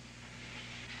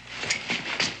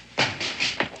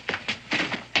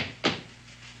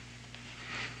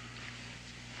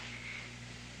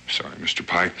 Sorry, Mr.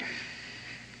 Pike.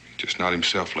 He's just not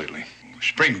himself lately.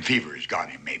 Spring fever has got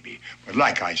him, maybe. But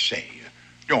like I say,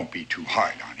 don't be too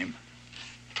hard on him.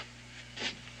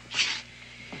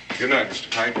 Good night,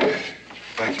 Mr. Pike.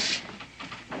 Thank you.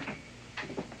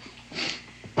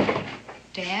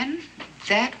 Dan,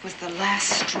 that was the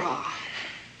last straw.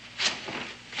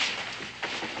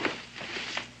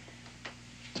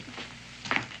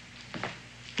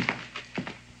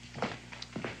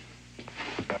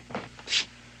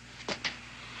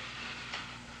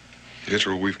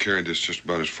 Israel, we've carried this just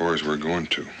about as far as we're going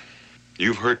to.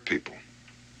 You've hurt people,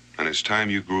 and it's time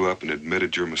you grew up and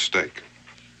admitted your mistake.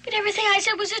 But everything I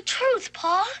said was the truth,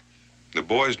 Pa. The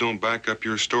boys don't back up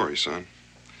your story, son.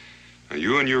 Now,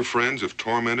 you and your friends have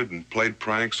tormented and played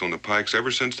pranks on the Pikes ever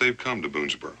since they've come to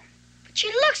Boonesboro. But she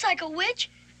looks like a witch.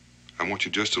 I want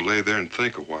you just to lay there and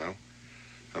think a while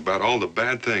about all the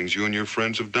bad things you and your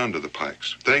friends have done to the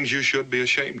Pikes, things you should be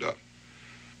ashamed of.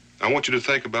 I want you to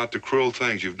think about the cruel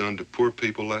things you've done to poor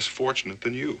people less fortunate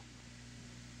than you.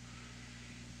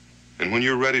 And when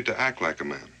you're ready to act like a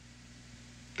man,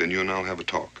 then you and I'll have a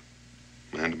talk,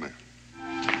 man to man.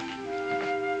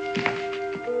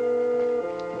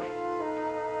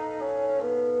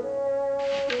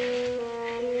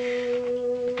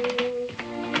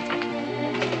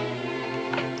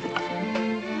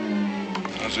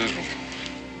 How's Israel?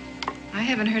 I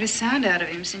haven't heard a sound out of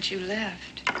him since you left.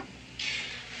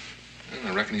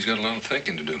 I reckon he's got a lot of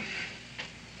thinking to do.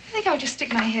 I think I'll just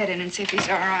stick my head in and see if he's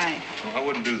all right. Well, I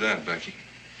wouldn't do that, Becky.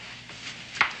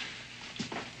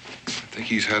 I think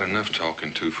he's had enough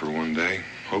talking to for one day.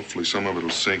 Hopefully some of it'll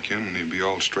sink in and he'll be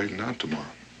all straightened out tomorrow.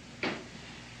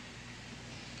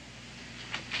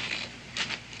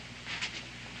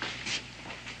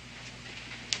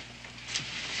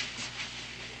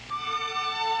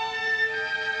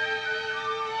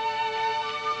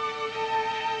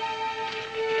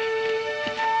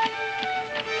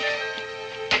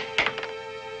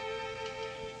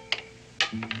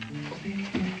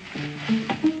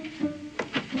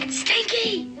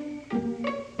 Stinky!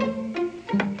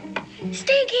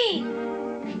 Stinky!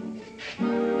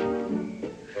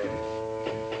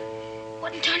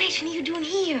 What in tarnation are you doing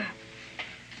here?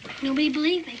 Nobody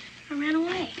believed me. I ran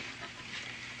away.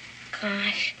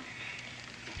 Gosh.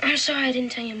 I'm sorry I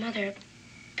didn't tell your mother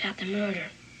about the murder.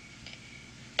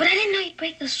 But I didn't know you'd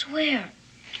break the swear.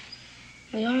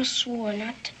 We all swore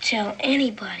not to tell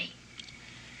anybody.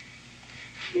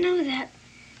 I know that,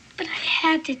 but I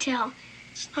had to tell.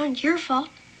 It's not your fault.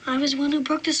 I was the one who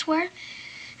broke the swear.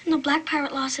 And the Black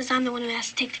Pirate law says I'm the one who has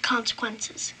to take the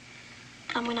consequences.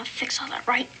 But I'm gonna fix all that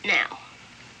right now.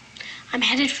 I'm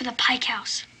headed for the Pike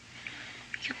House.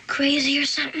 You crazy or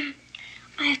something?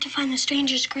 I have to find the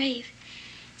stranger's grave.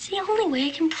 It's the only way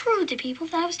I can prove to people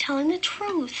that I was telling the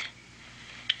truth.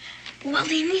 Well,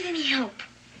 do you need any help?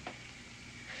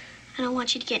 I don't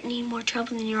want you to get in any more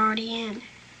trouble than you're already in.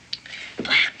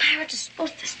 Black pirates are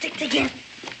supposed to stick together.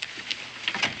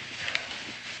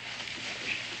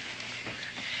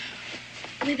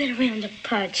 We better round up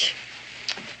Pudge.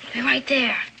 We're right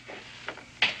there.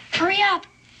 Hurry up.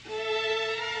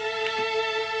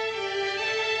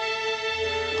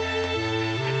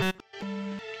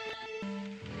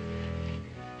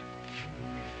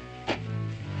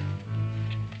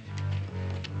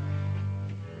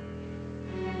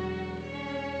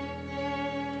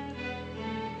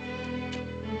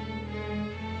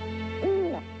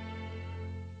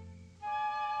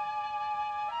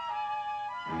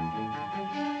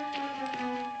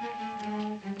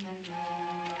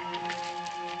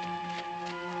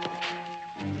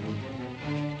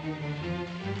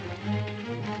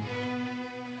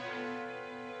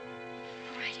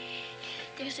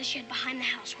 There's a shed behind the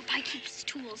house where Pike keeps his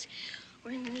tools.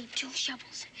 We're gonna need 2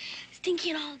 shovels. Stinky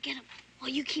and I'll get them while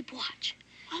you keep watch.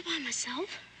 All by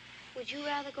myself. Would you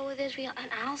rather go with Israel and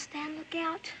I'll stand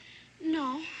lookout?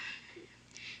 No.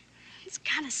 It's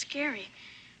kind of scary.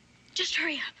 Just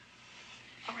hurry up.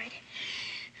 All right.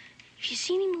 If you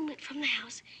see any movement from the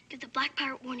house, give the Black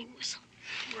Pirate warning whistle.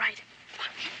 Right.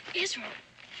 Israel.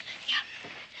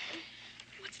 Yeah.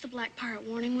 What's the Black Pirate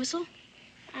warning whistle?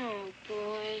 Oh,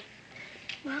 boy.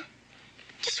 Well,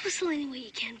 just whistle any way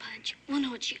you can, Pudge. We'll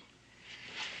know it's you.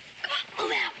 Come on,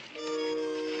 move out.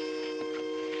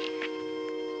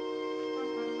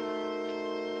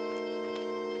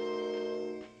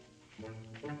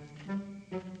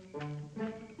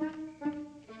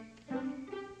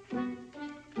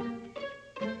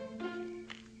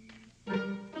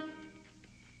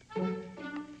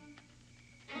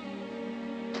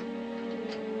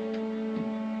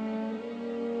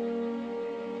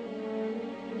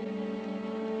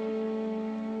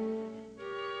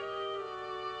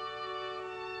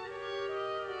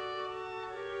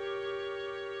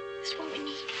 That's what we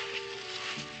need.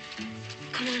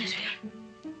 Come on, Israel.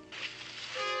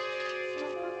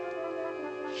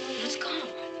 Let's go.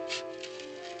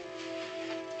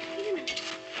 Wait a minute.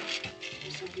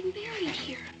 There's something buried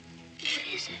here. What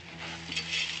is it?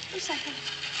 Looks like a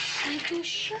Franco's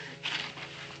shirt.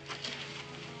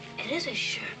 It is a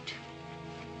shirt.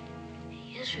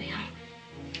 Israel,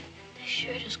 the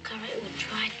shirt is covered with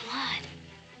dried blood.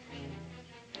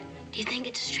 Do you think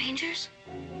it's strangers?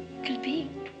 Could be.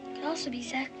 Could also be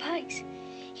Zach Pikes.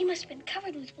 He must have been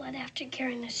covered with blood after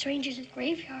carrying the strangers to the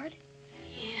graveyard.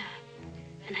 Yeah.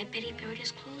 And I bet he buried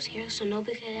his clothes here so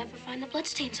nobody could ever find the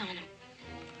bloodstains on him.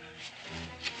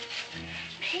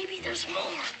 Maybe there's more.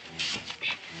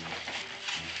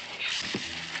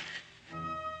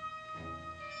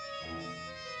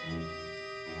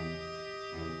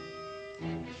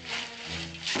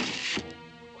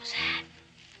 What's that?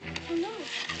 Oh, no.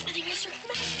 I think I saw a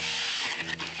mouse.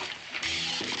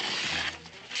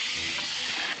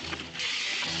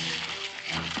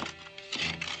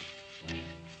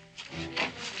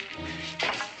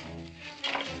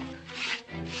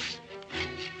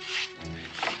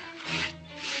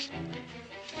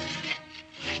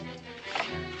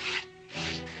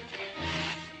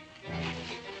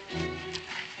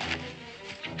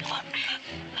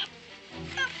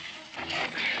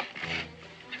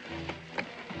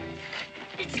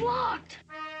 It's locked.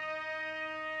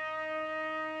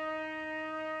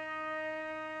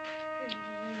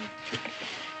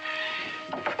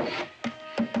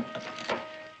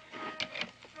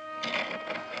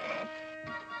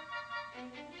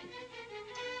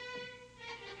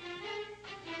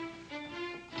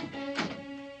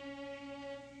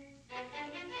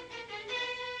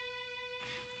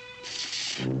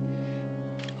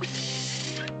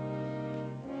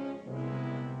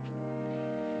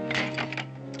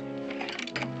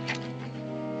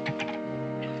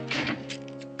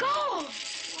 Gold!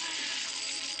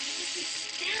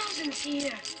 Thousands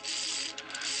here.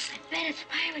 I bet it's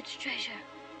pirate's treasure.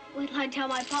 Wait till I tell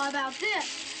my pa about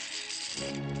this.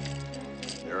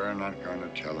 You're not going to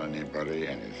tell anybody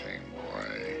anything,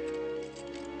 boy.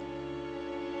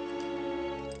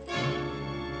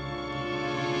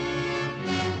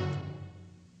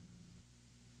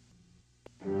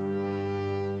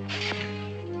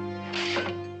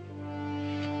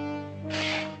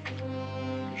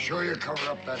 Sure you cover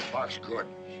up that box good.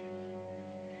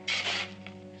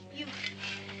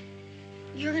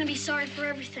 You're gonna be sorry for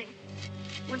everything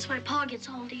once my pa gets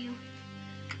hold of you.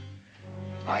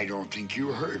 I don't think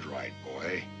you heard right,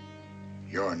 boy.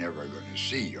 You're never going to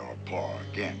see your paw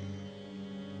again.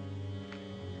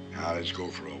 Now let's go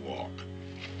for a walk.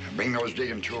 And bring those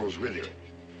digging tools with you.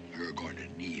 You're going to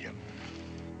need them.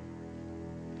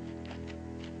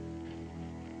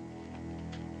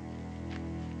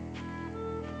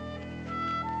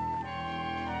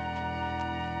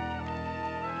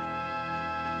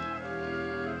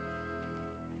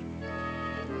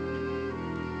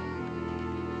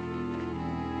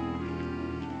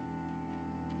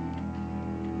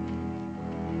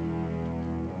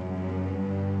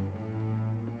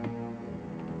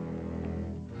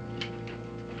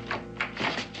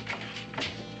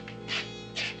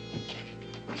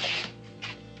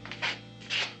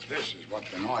 This is what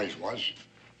the noise was.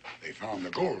 They found the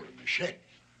gold in the shed.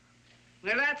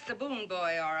 Well, that's the Boone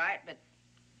boy, all right, but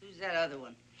who's that other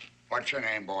one? What's your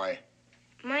name, boy?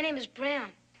 My name is Brown.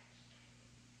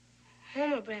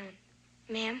 Homer Brown,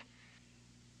 ma'am.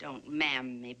 Don't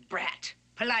ma'am me, brat.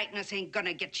 Politeness ain't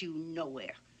gonna get you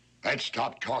nowhere. Let's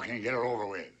stop talking and get it over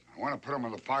with. I want to put them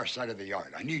on the far side of the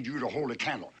yard. I need you to hold a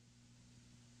candle.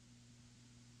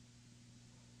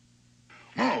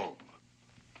 Move!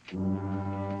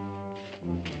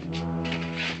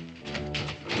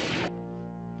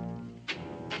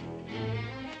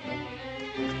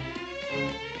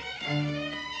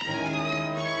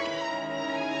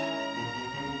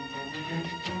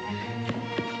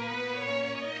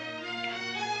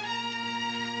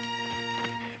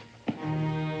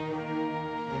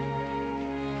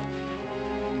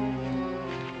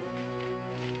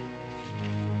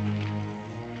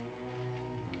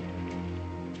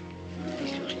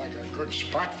 This looks like a good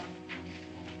spot.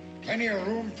 Plenty of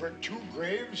room for 2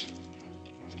 graves.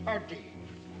 Start digging.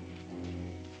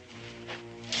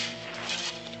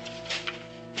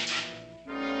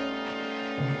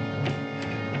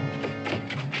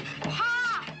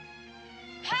 Pa!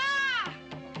 Pa!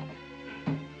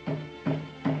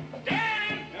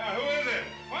 Dan! Yeah, who is it?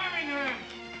 Farmingham!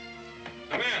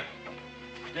 Come in.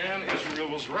 Dan, Israel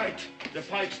was right. The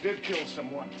Pikes did kill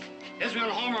someone. Israel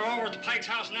and Homer are over at the Pikes'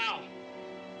 house now.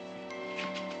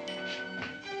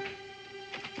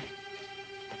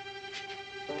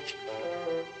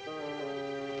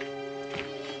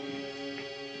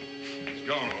 He's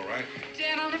gone, all right.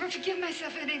 Dan, I'll never forgive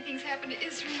myself if anything's happened to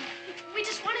Israel. We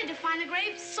just wanted to find the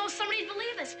grave so somebody'd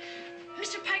believe us.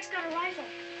 Mr. Pike's got a rifle.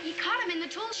 He caught him in the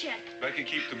tool shed. Becky,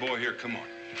 keep the boy here. Come on.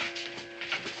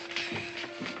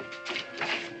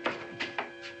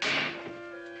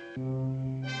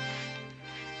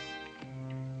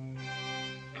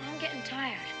 I'm getting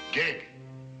tired. Get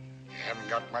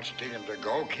got much digging to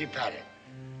go, keep at it.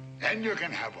 Then you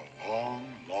can have a long,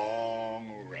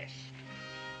 long rest.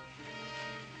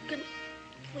 Can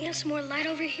we have some more light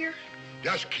over here?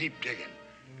 Just keep digging.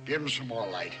 Give him some more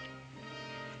light.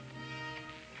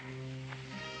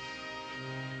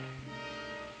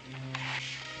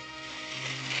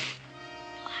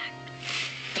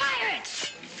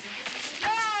 Pirates!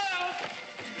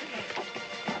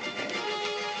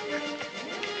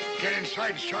 Get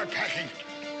inside and start packing.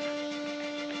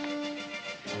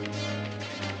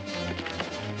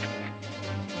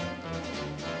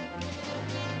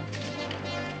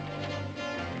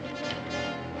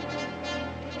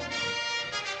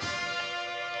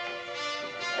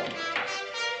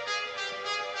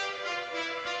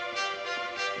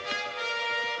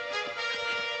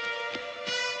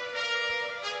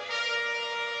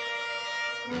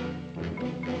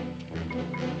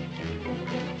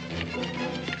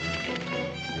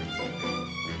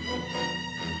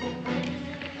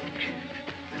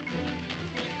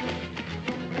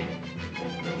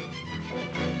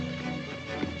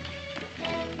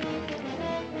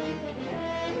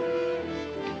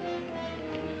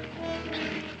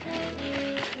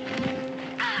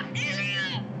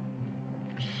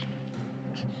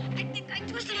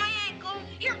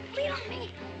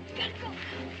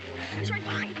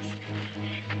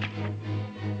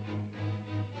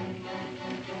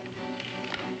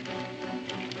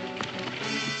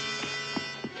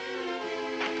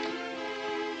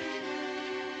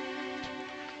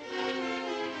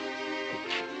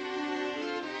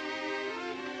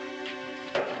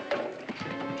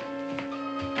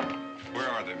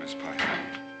 Miss Pike.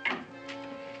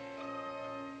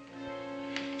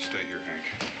 Stay here, Hank.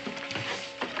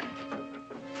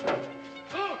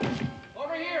 Boone!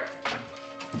 Over here!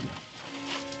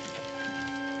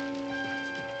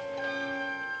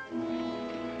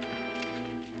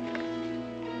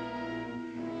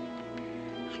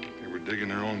 They were digging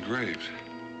their own graves.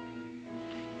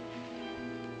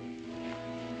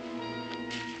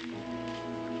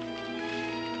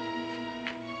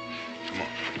 Come on.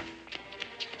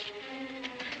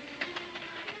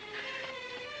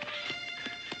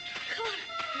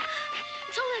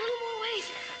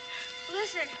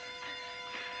 Listen.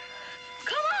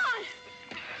 Come on!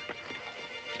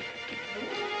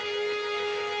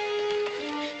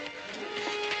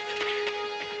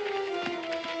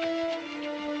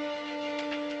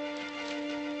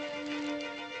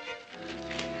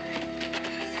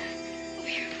 Over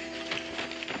here.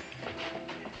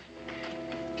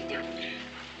 Get down.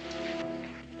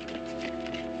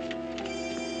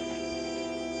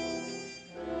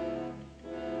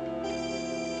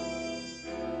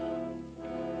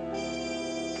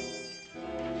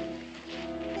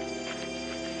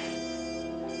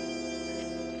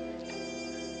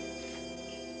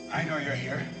 I know you're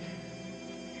here.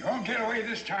 You won't get away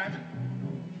this time.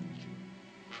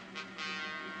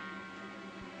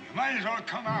 You might as well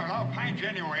come out. I'll find you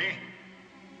anyway.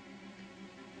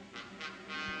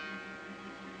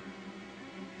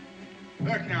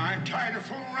 Look now, I'm tired of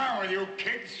fooling around with you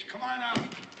kids. Come on out.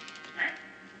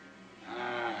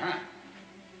 Uh-huh.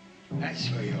 That's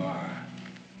who you are.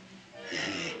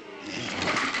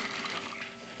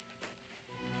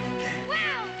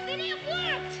 Wow! It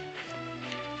worked!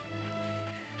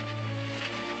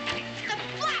 The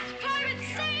Black Pirates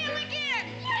sail again!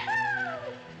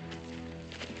 Yahoo!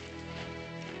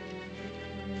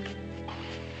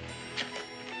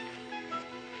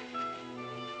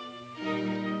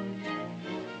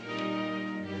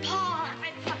 Paul,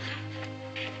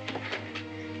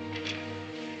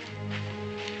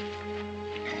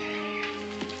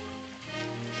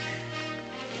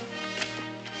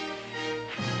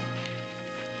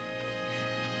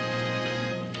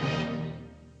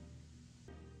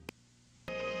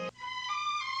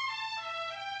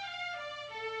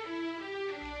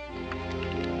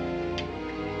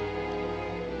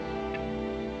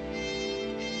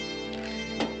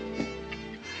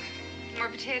 More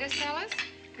potato salads?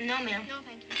 No, ma'am. No,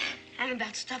 thank you. I'm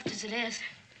about stuffed as it is.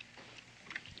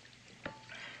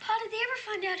 Pa, did they ever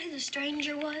find out who the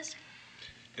stranger was?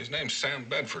 His name's Sam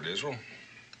Bedford, Israel.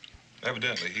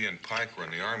 Evidently, he and Pike were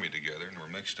in the Army together and were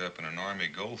mixed up in an Army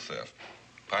gold theft.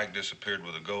 Pike disappeared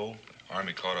with the gold. The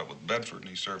Army caught up with Bedford, and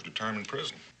he served a term in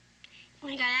prison.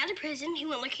 When he got out of prison, he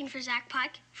went looking for Zach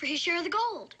Pike for his share of the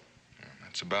gold. Yeah,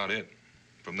 that's about it.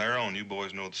 From there on, you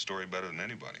boys know the story better than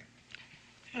anybody.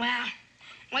 Well,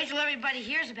 wait till everybody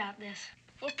hears about this.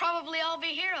 We'll probably all be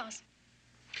heroes.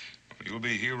 You'll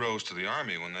be heroes to the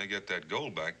Army when they get that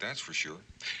gold back, that's for sure.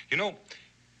 You know,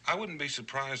 I wouldn't be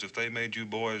surprised if they made you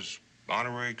boys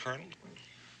honorary colonels.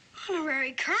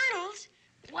 Honorary colonels?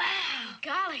 Wow.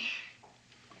 Golly.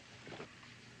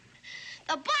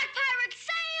 The Black Pirate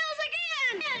sails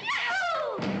again!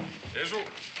 Yahoo! Israel,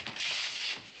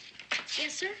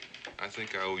 Yes, sir? I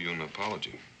think I owe you an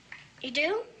apology. You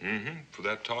do? Mm-hmm. For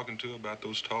that talking to about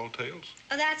those tall tales.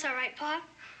 Oh, that's all right, Pa.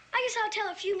 I guess I'll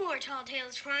tell a few more tall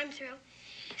tales before I'm through.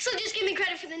 So just give me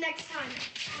credit for the next time.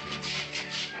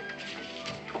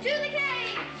 To the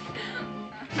cave!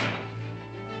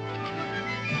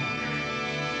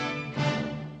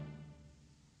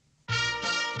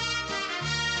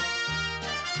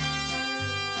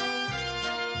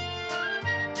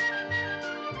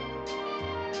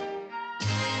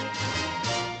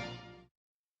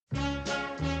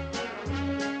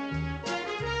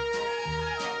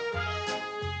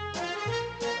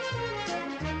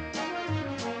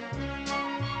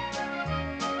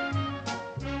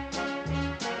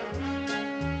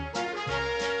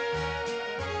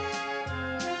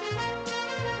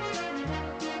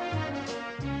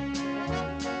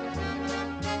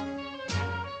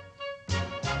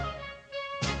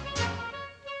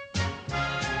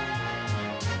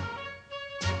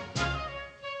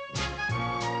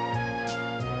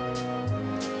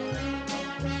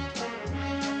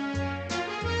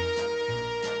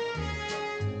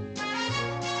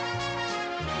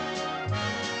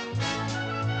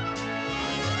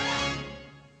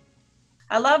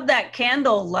 I love that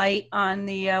candle light on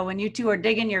the when you two are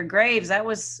digging your graves. That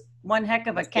was one heck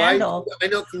of a candle. I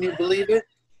know. Can you believe it?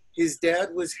 His dad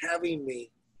was having me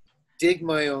dig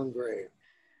my own grave.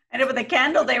 And with the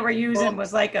candle they were using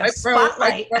was like a I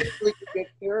spotlight. probably could get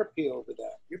therapy over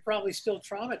that. You're probably still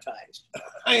traumatized.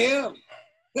 I am.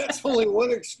 That's only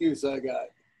one excuse I got.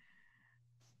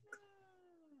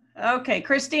 Okay,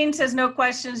 Christine says no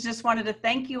questions. Just wanted to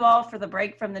thank you all for the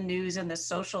break from the news and the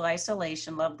social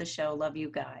isolation. Love the show. Love you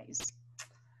guys.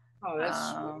 Oh,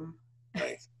 that's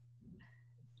nice.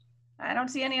 I don't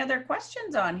see any other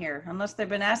questions on here unless they've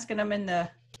been asking them in the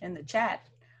chat.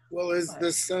 Well, as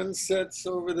the sun sets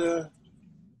over the,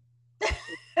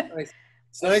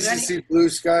 it's nice to see blue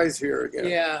skies here again.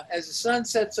 Yeah, as the sun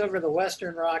sets over the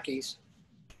Western Rockies.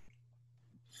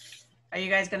 Are you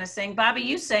guys going to sing? Bobby,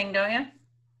 you sing, don't you?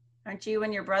 Aren't you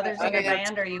and your brothers in a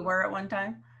band, or you were at one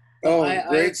time? Oh,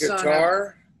 great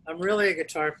guitar. I'm really a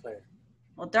guitar player.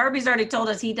 Well, Darby's already told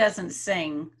us he doesn't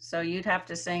sing, so you'd have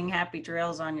to sing Happy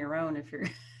Trails on your own if you're...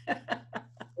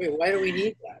 Wait, why do we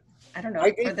need that? I don't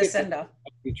know, for the send-off.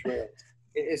 Happy Trails.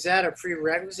 Is that a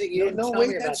prerequisite? You didn't tell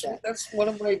me about that. That's one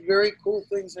of my very cool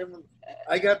things.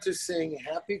 I got to sing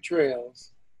Happy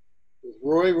Trails with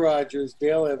Roy Rogers,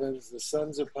 Dale Evans, the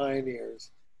Sons of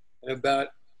Pioneers, and about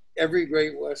every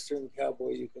great Western cowboy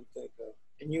you can think of.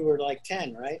 And you were like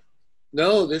 10, right?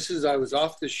 No, I was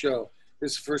off the show.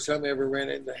 This is the first time I ever ran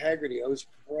into Haggerty. I was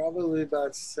probably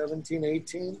about 17,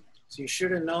 18. So you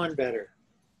should have known better.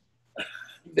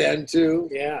 Then too.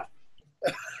 Yeah.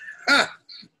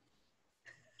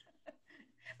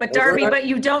 But Darby, but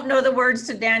you don't know the words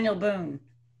to Daniel Boone.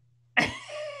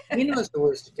 He knows the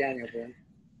words to Daniel Boone.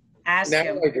 Ask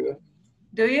him. I do.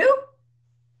 Do you?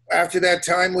 After that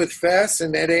time with Fess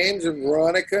and Ed Ames and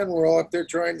Veronica, and we're all up there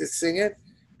trying to sing it,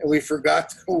 and we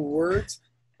forgot the words.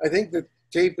 I think the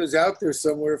tape is out there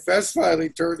somewhere. Fess finally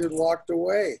turned and walked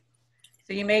away.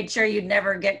 So you made sure you'd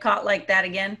never get caught like that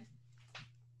again?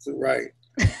 So, right.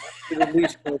 At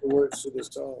least know the words to the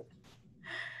song. All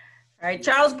right,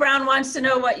 Charles Brown wants to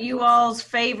know what you all's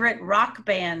favorite rock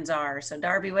bands are. So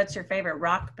Darby, what's your favorite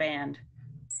rock band?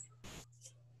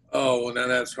 Oh, well, now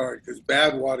that's hard because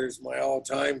Badwater's my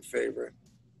all-time favorite.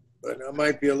 But I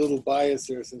might be a little biased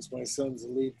there since my son's the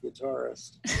lead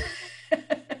guitarist.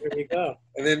 There you go.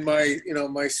 And then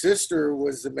my sister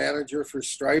was the manager for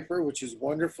Stryper, which is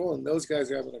wonderful, and those guys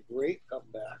are having a great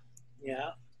comeback.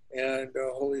 Yeah. And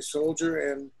Holy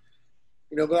Soldier, and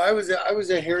but I was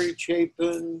a Harry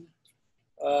Chapin.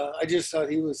 I just thought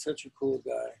he was such a cool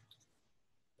guy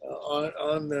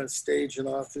on the stage and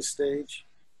off the stage.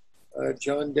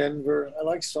 John Denver. I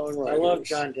like songwriters. I love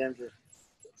John Denver.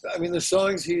 I mean, the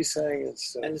songs he sang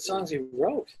and the songs he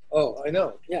wrote. Oh, I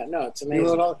know. Yeah, no, it's amazing.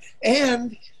 He wrote all,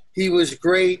 and he was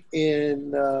great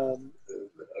in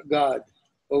God.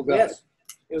 Oh God. Yes,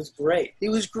 it was great. He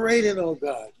was great in Oh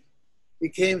God. He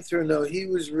came through. No, he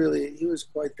was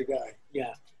quite the guy.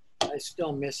 Yeah, I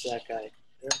still miss that guy.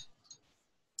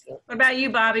 Yeah. What about you,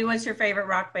 Bobby? What's your favorite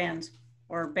rock bands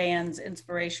or band's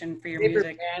inspiration for your favorite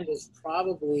music? band is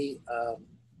probably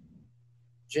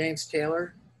James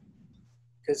Taylor,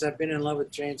 because I've been in love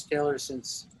with James Taylor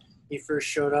since he first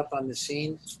showed up on the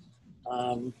scene.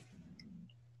 I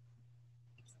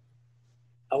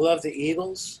love the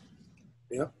Eagles.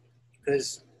 Yeah.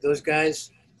 Because those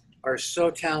guys are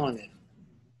so talented.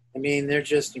 I mean, they're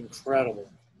just incredible.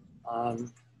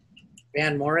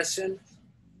 Van Morrison,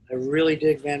 I really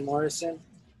dig Van Morrison.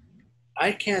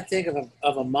 I can't think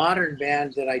of a modern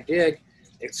band that I dig,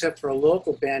 except for a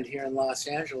local band here in Los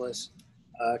Angeles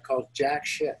called Jack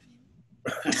Shit.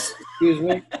 Excuse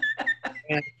me.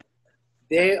 And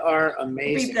they are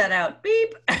amazing. Beep that out.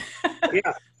 Beep.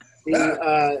 Yeah.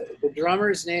 The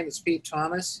drummer's name is Pete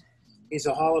Thomas. He's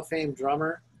a Hall of Fame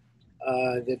drummer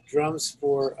that drums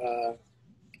for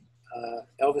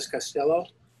Elvis Costello.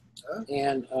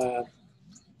 And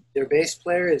their bass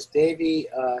player is Davey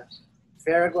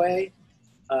Faragway.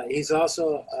 He's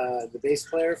also the bass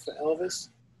player for Elvis.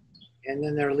 And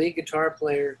then their lead guitar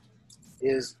player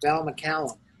is Val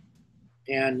McCallum.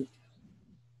 And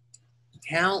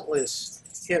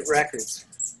countless hit records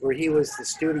where he was the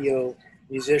studio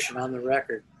musician on the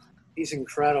record. He's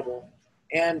incredible.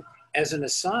 And as an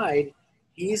aside,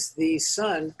 he's the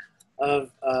son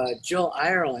of Jill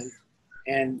Ireland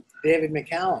and David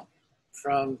McCallum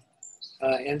from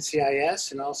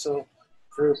NCIS, and also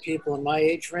for people in my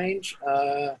age range,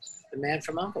 The Man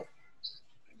from U.N.C.L.E.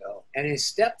 I know. And his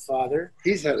stepfather.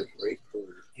 He's had a great career.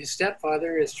 His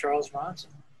stepfather is Charles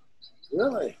Bronson.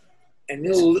 Really? And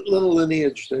this little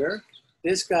lineage there.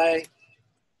 This guy,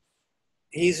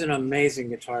 he's an amazing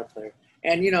guitar player.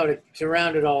 And, you know, to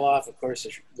round it all off, of course,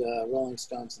 the Rolling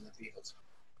Stones and the Beatles.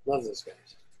 Love those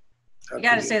guys. You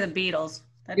got to say the Beatles.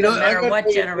 That You know, doesn't I matter gotta what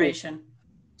tell you, generation.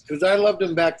 Because I loved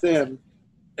them back then.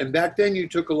 And back then you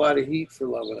took a lot of heat for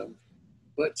loving them.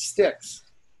 But Styx.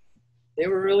 They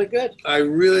were really good. I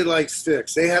really like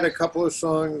Styx. They had a couple of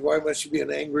songs, Why Must You Be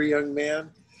an Angry Young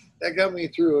Man? That got me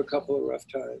through a couple of rough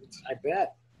times. I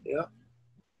bet. Yeah.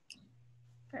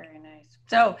 Very nice.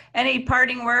 So any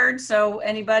parting words? So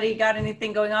anybody got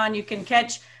anything going on? You can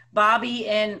catch Bobby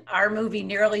in our movie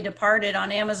Nearly Departed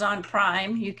on Amazon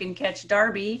Prime. You can catch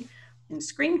Darby in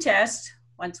Scream Test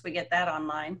once we get that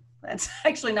online. That's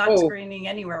actually not screening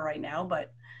anywhere right now,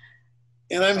 but.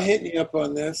 And I'm hitting you up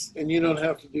on this, and you don't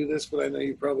have to do this, but I know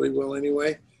you probably will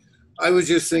anyway. I was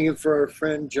just thinking for our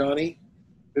friend Johnny,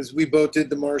 because we both did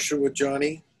the Marshall with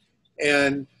Johnny,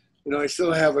 and you know I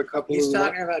still have a couple. He's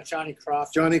talking about Johnny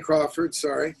Crawford. Johnny Crawford,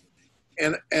 sorry,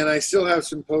 and I still have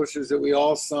some posters that we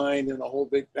all signed in a whole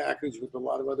big package with a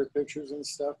lot of other pictures and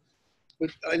stuff. But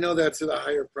I know that's at a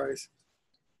higher price.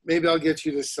 Maybe I'll get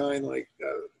you to sign like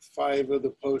 5 of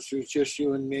the posters, just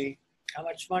you and me. How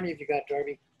much money have you got,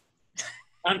 Darby?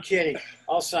 I'm kidding.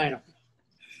 I'll sign them.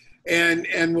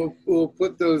 And we'll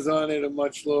put those on at a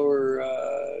much lower.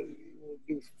 We'll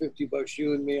do $50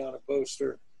 you and me on a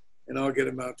poster, and I'll get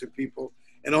them out to people.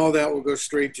 And all that will go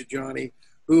straight to Johnny,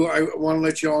 who I want to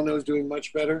let you all know is doing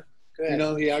much better. Good. You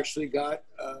know, he actually got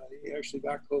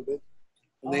COVID,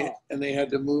 and they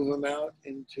had to move him out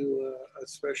into a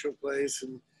special place,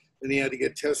 and then he had to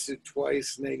get tested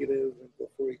twice negative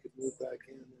before he could move back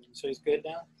in. So he's good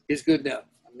now? He's good now.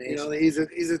 Amazing. You know,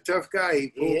 he's a tough guy. He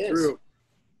pulled is. through,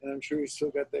 and I'm sure he's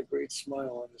still got that great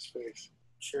smile on his face.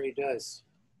 Sure he does.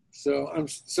 So I'm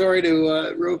sorry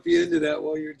to rope you into that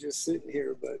while you're just sitting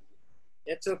here, but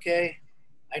it's okay.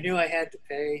 I knew I had to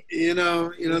pay. You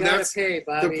know that's pay,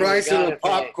 Bobby. the price of the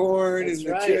popcorn and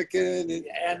the chicken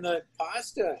and the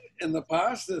pasta. And the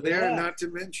pasta there, Yeah. not to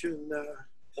mention. The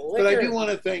but I liquor. do want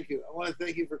to thank you. I want to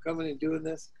thank you for coming and doing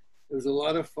this. It was a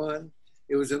lot of fun.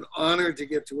 It was an honor to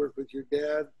get to work with your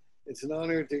dad. It's an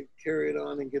honor to carry it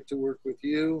on and get to work with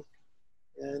you.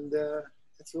 And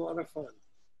it's a lot of fun.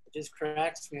 It just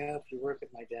cracks me up. You work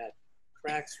with my dad.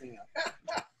 Cracks me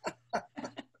up.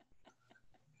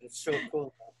 It's so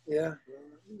cool. Yeah,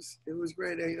 it was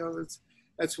great. You know,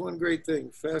 that's one great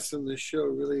thing. Fest and this show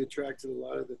really attracted a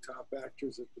lot of the top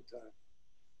actors at the time.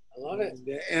 I love it.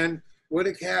 And what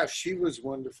a cast. She was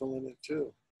wonderful in it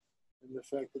too. And the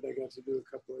fact that I got to do a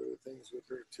couple of other things with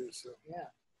her too. So yeah.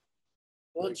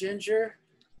 Well, Ginger.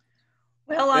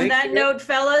 Well, on Thank that you. note,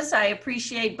 fellas, I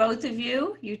appreciate both of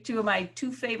you. You two are my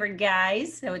 2 favorite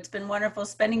guys. So it's been wonderful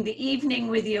spending the evening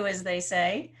with you, as they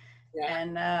say. Yeah.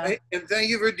 And thank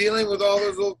you for dealing with all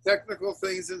those little technical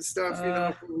things and stuff. You know,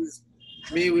 if it was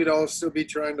me, we'd all still be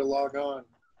trying to log on.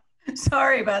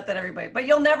 sorry about that, everybody. But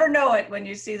you'll never know it when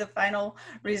you see the final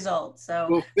result. So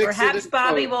We'll fix it perhaps in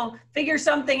Bobby post. will figure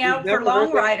something We've out for never long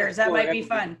heard that riders. That before, might be have we?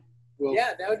 fun. Well,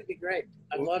 Yeah, that would be great.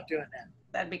 I'd love doing that.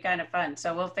 That'd be kind of fun.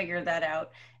 So we'll figure that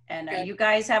out. And Okay. you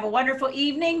guys have a wonderful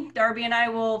evening. Darby and I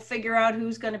will figure out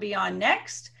who's going to be on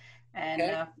next. And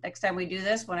Okay. next time we do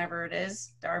this, whenever it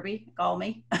is, Darby, call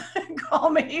me. Call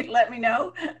me. Let me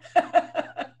know.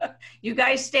 You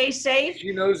guys stay safe.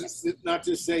 She knows it's not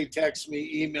to say text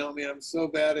me, email me. I'm so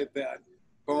bad at that.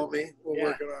 Call me. We'll Yeah.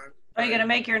 work it on. Are you going to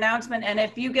make your announcement? And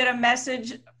if you get a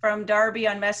message from Darby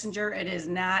on Messenger, it is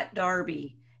not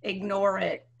Darby. Ignore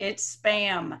it. It's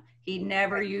spam. He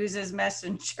never uses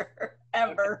Messenger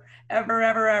ever, ever,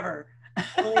 ever, ever. I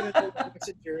don't even know what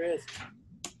Messenger is.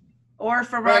 Or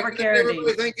for Robert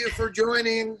Carradine. Thank you for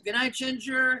joining. Good night,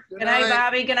 Ginger. Good night,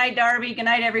 Bobby. Good night, Darby. Good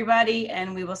night, everybody.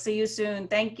 And we will see you soon.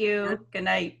 Thank you. Good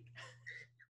night.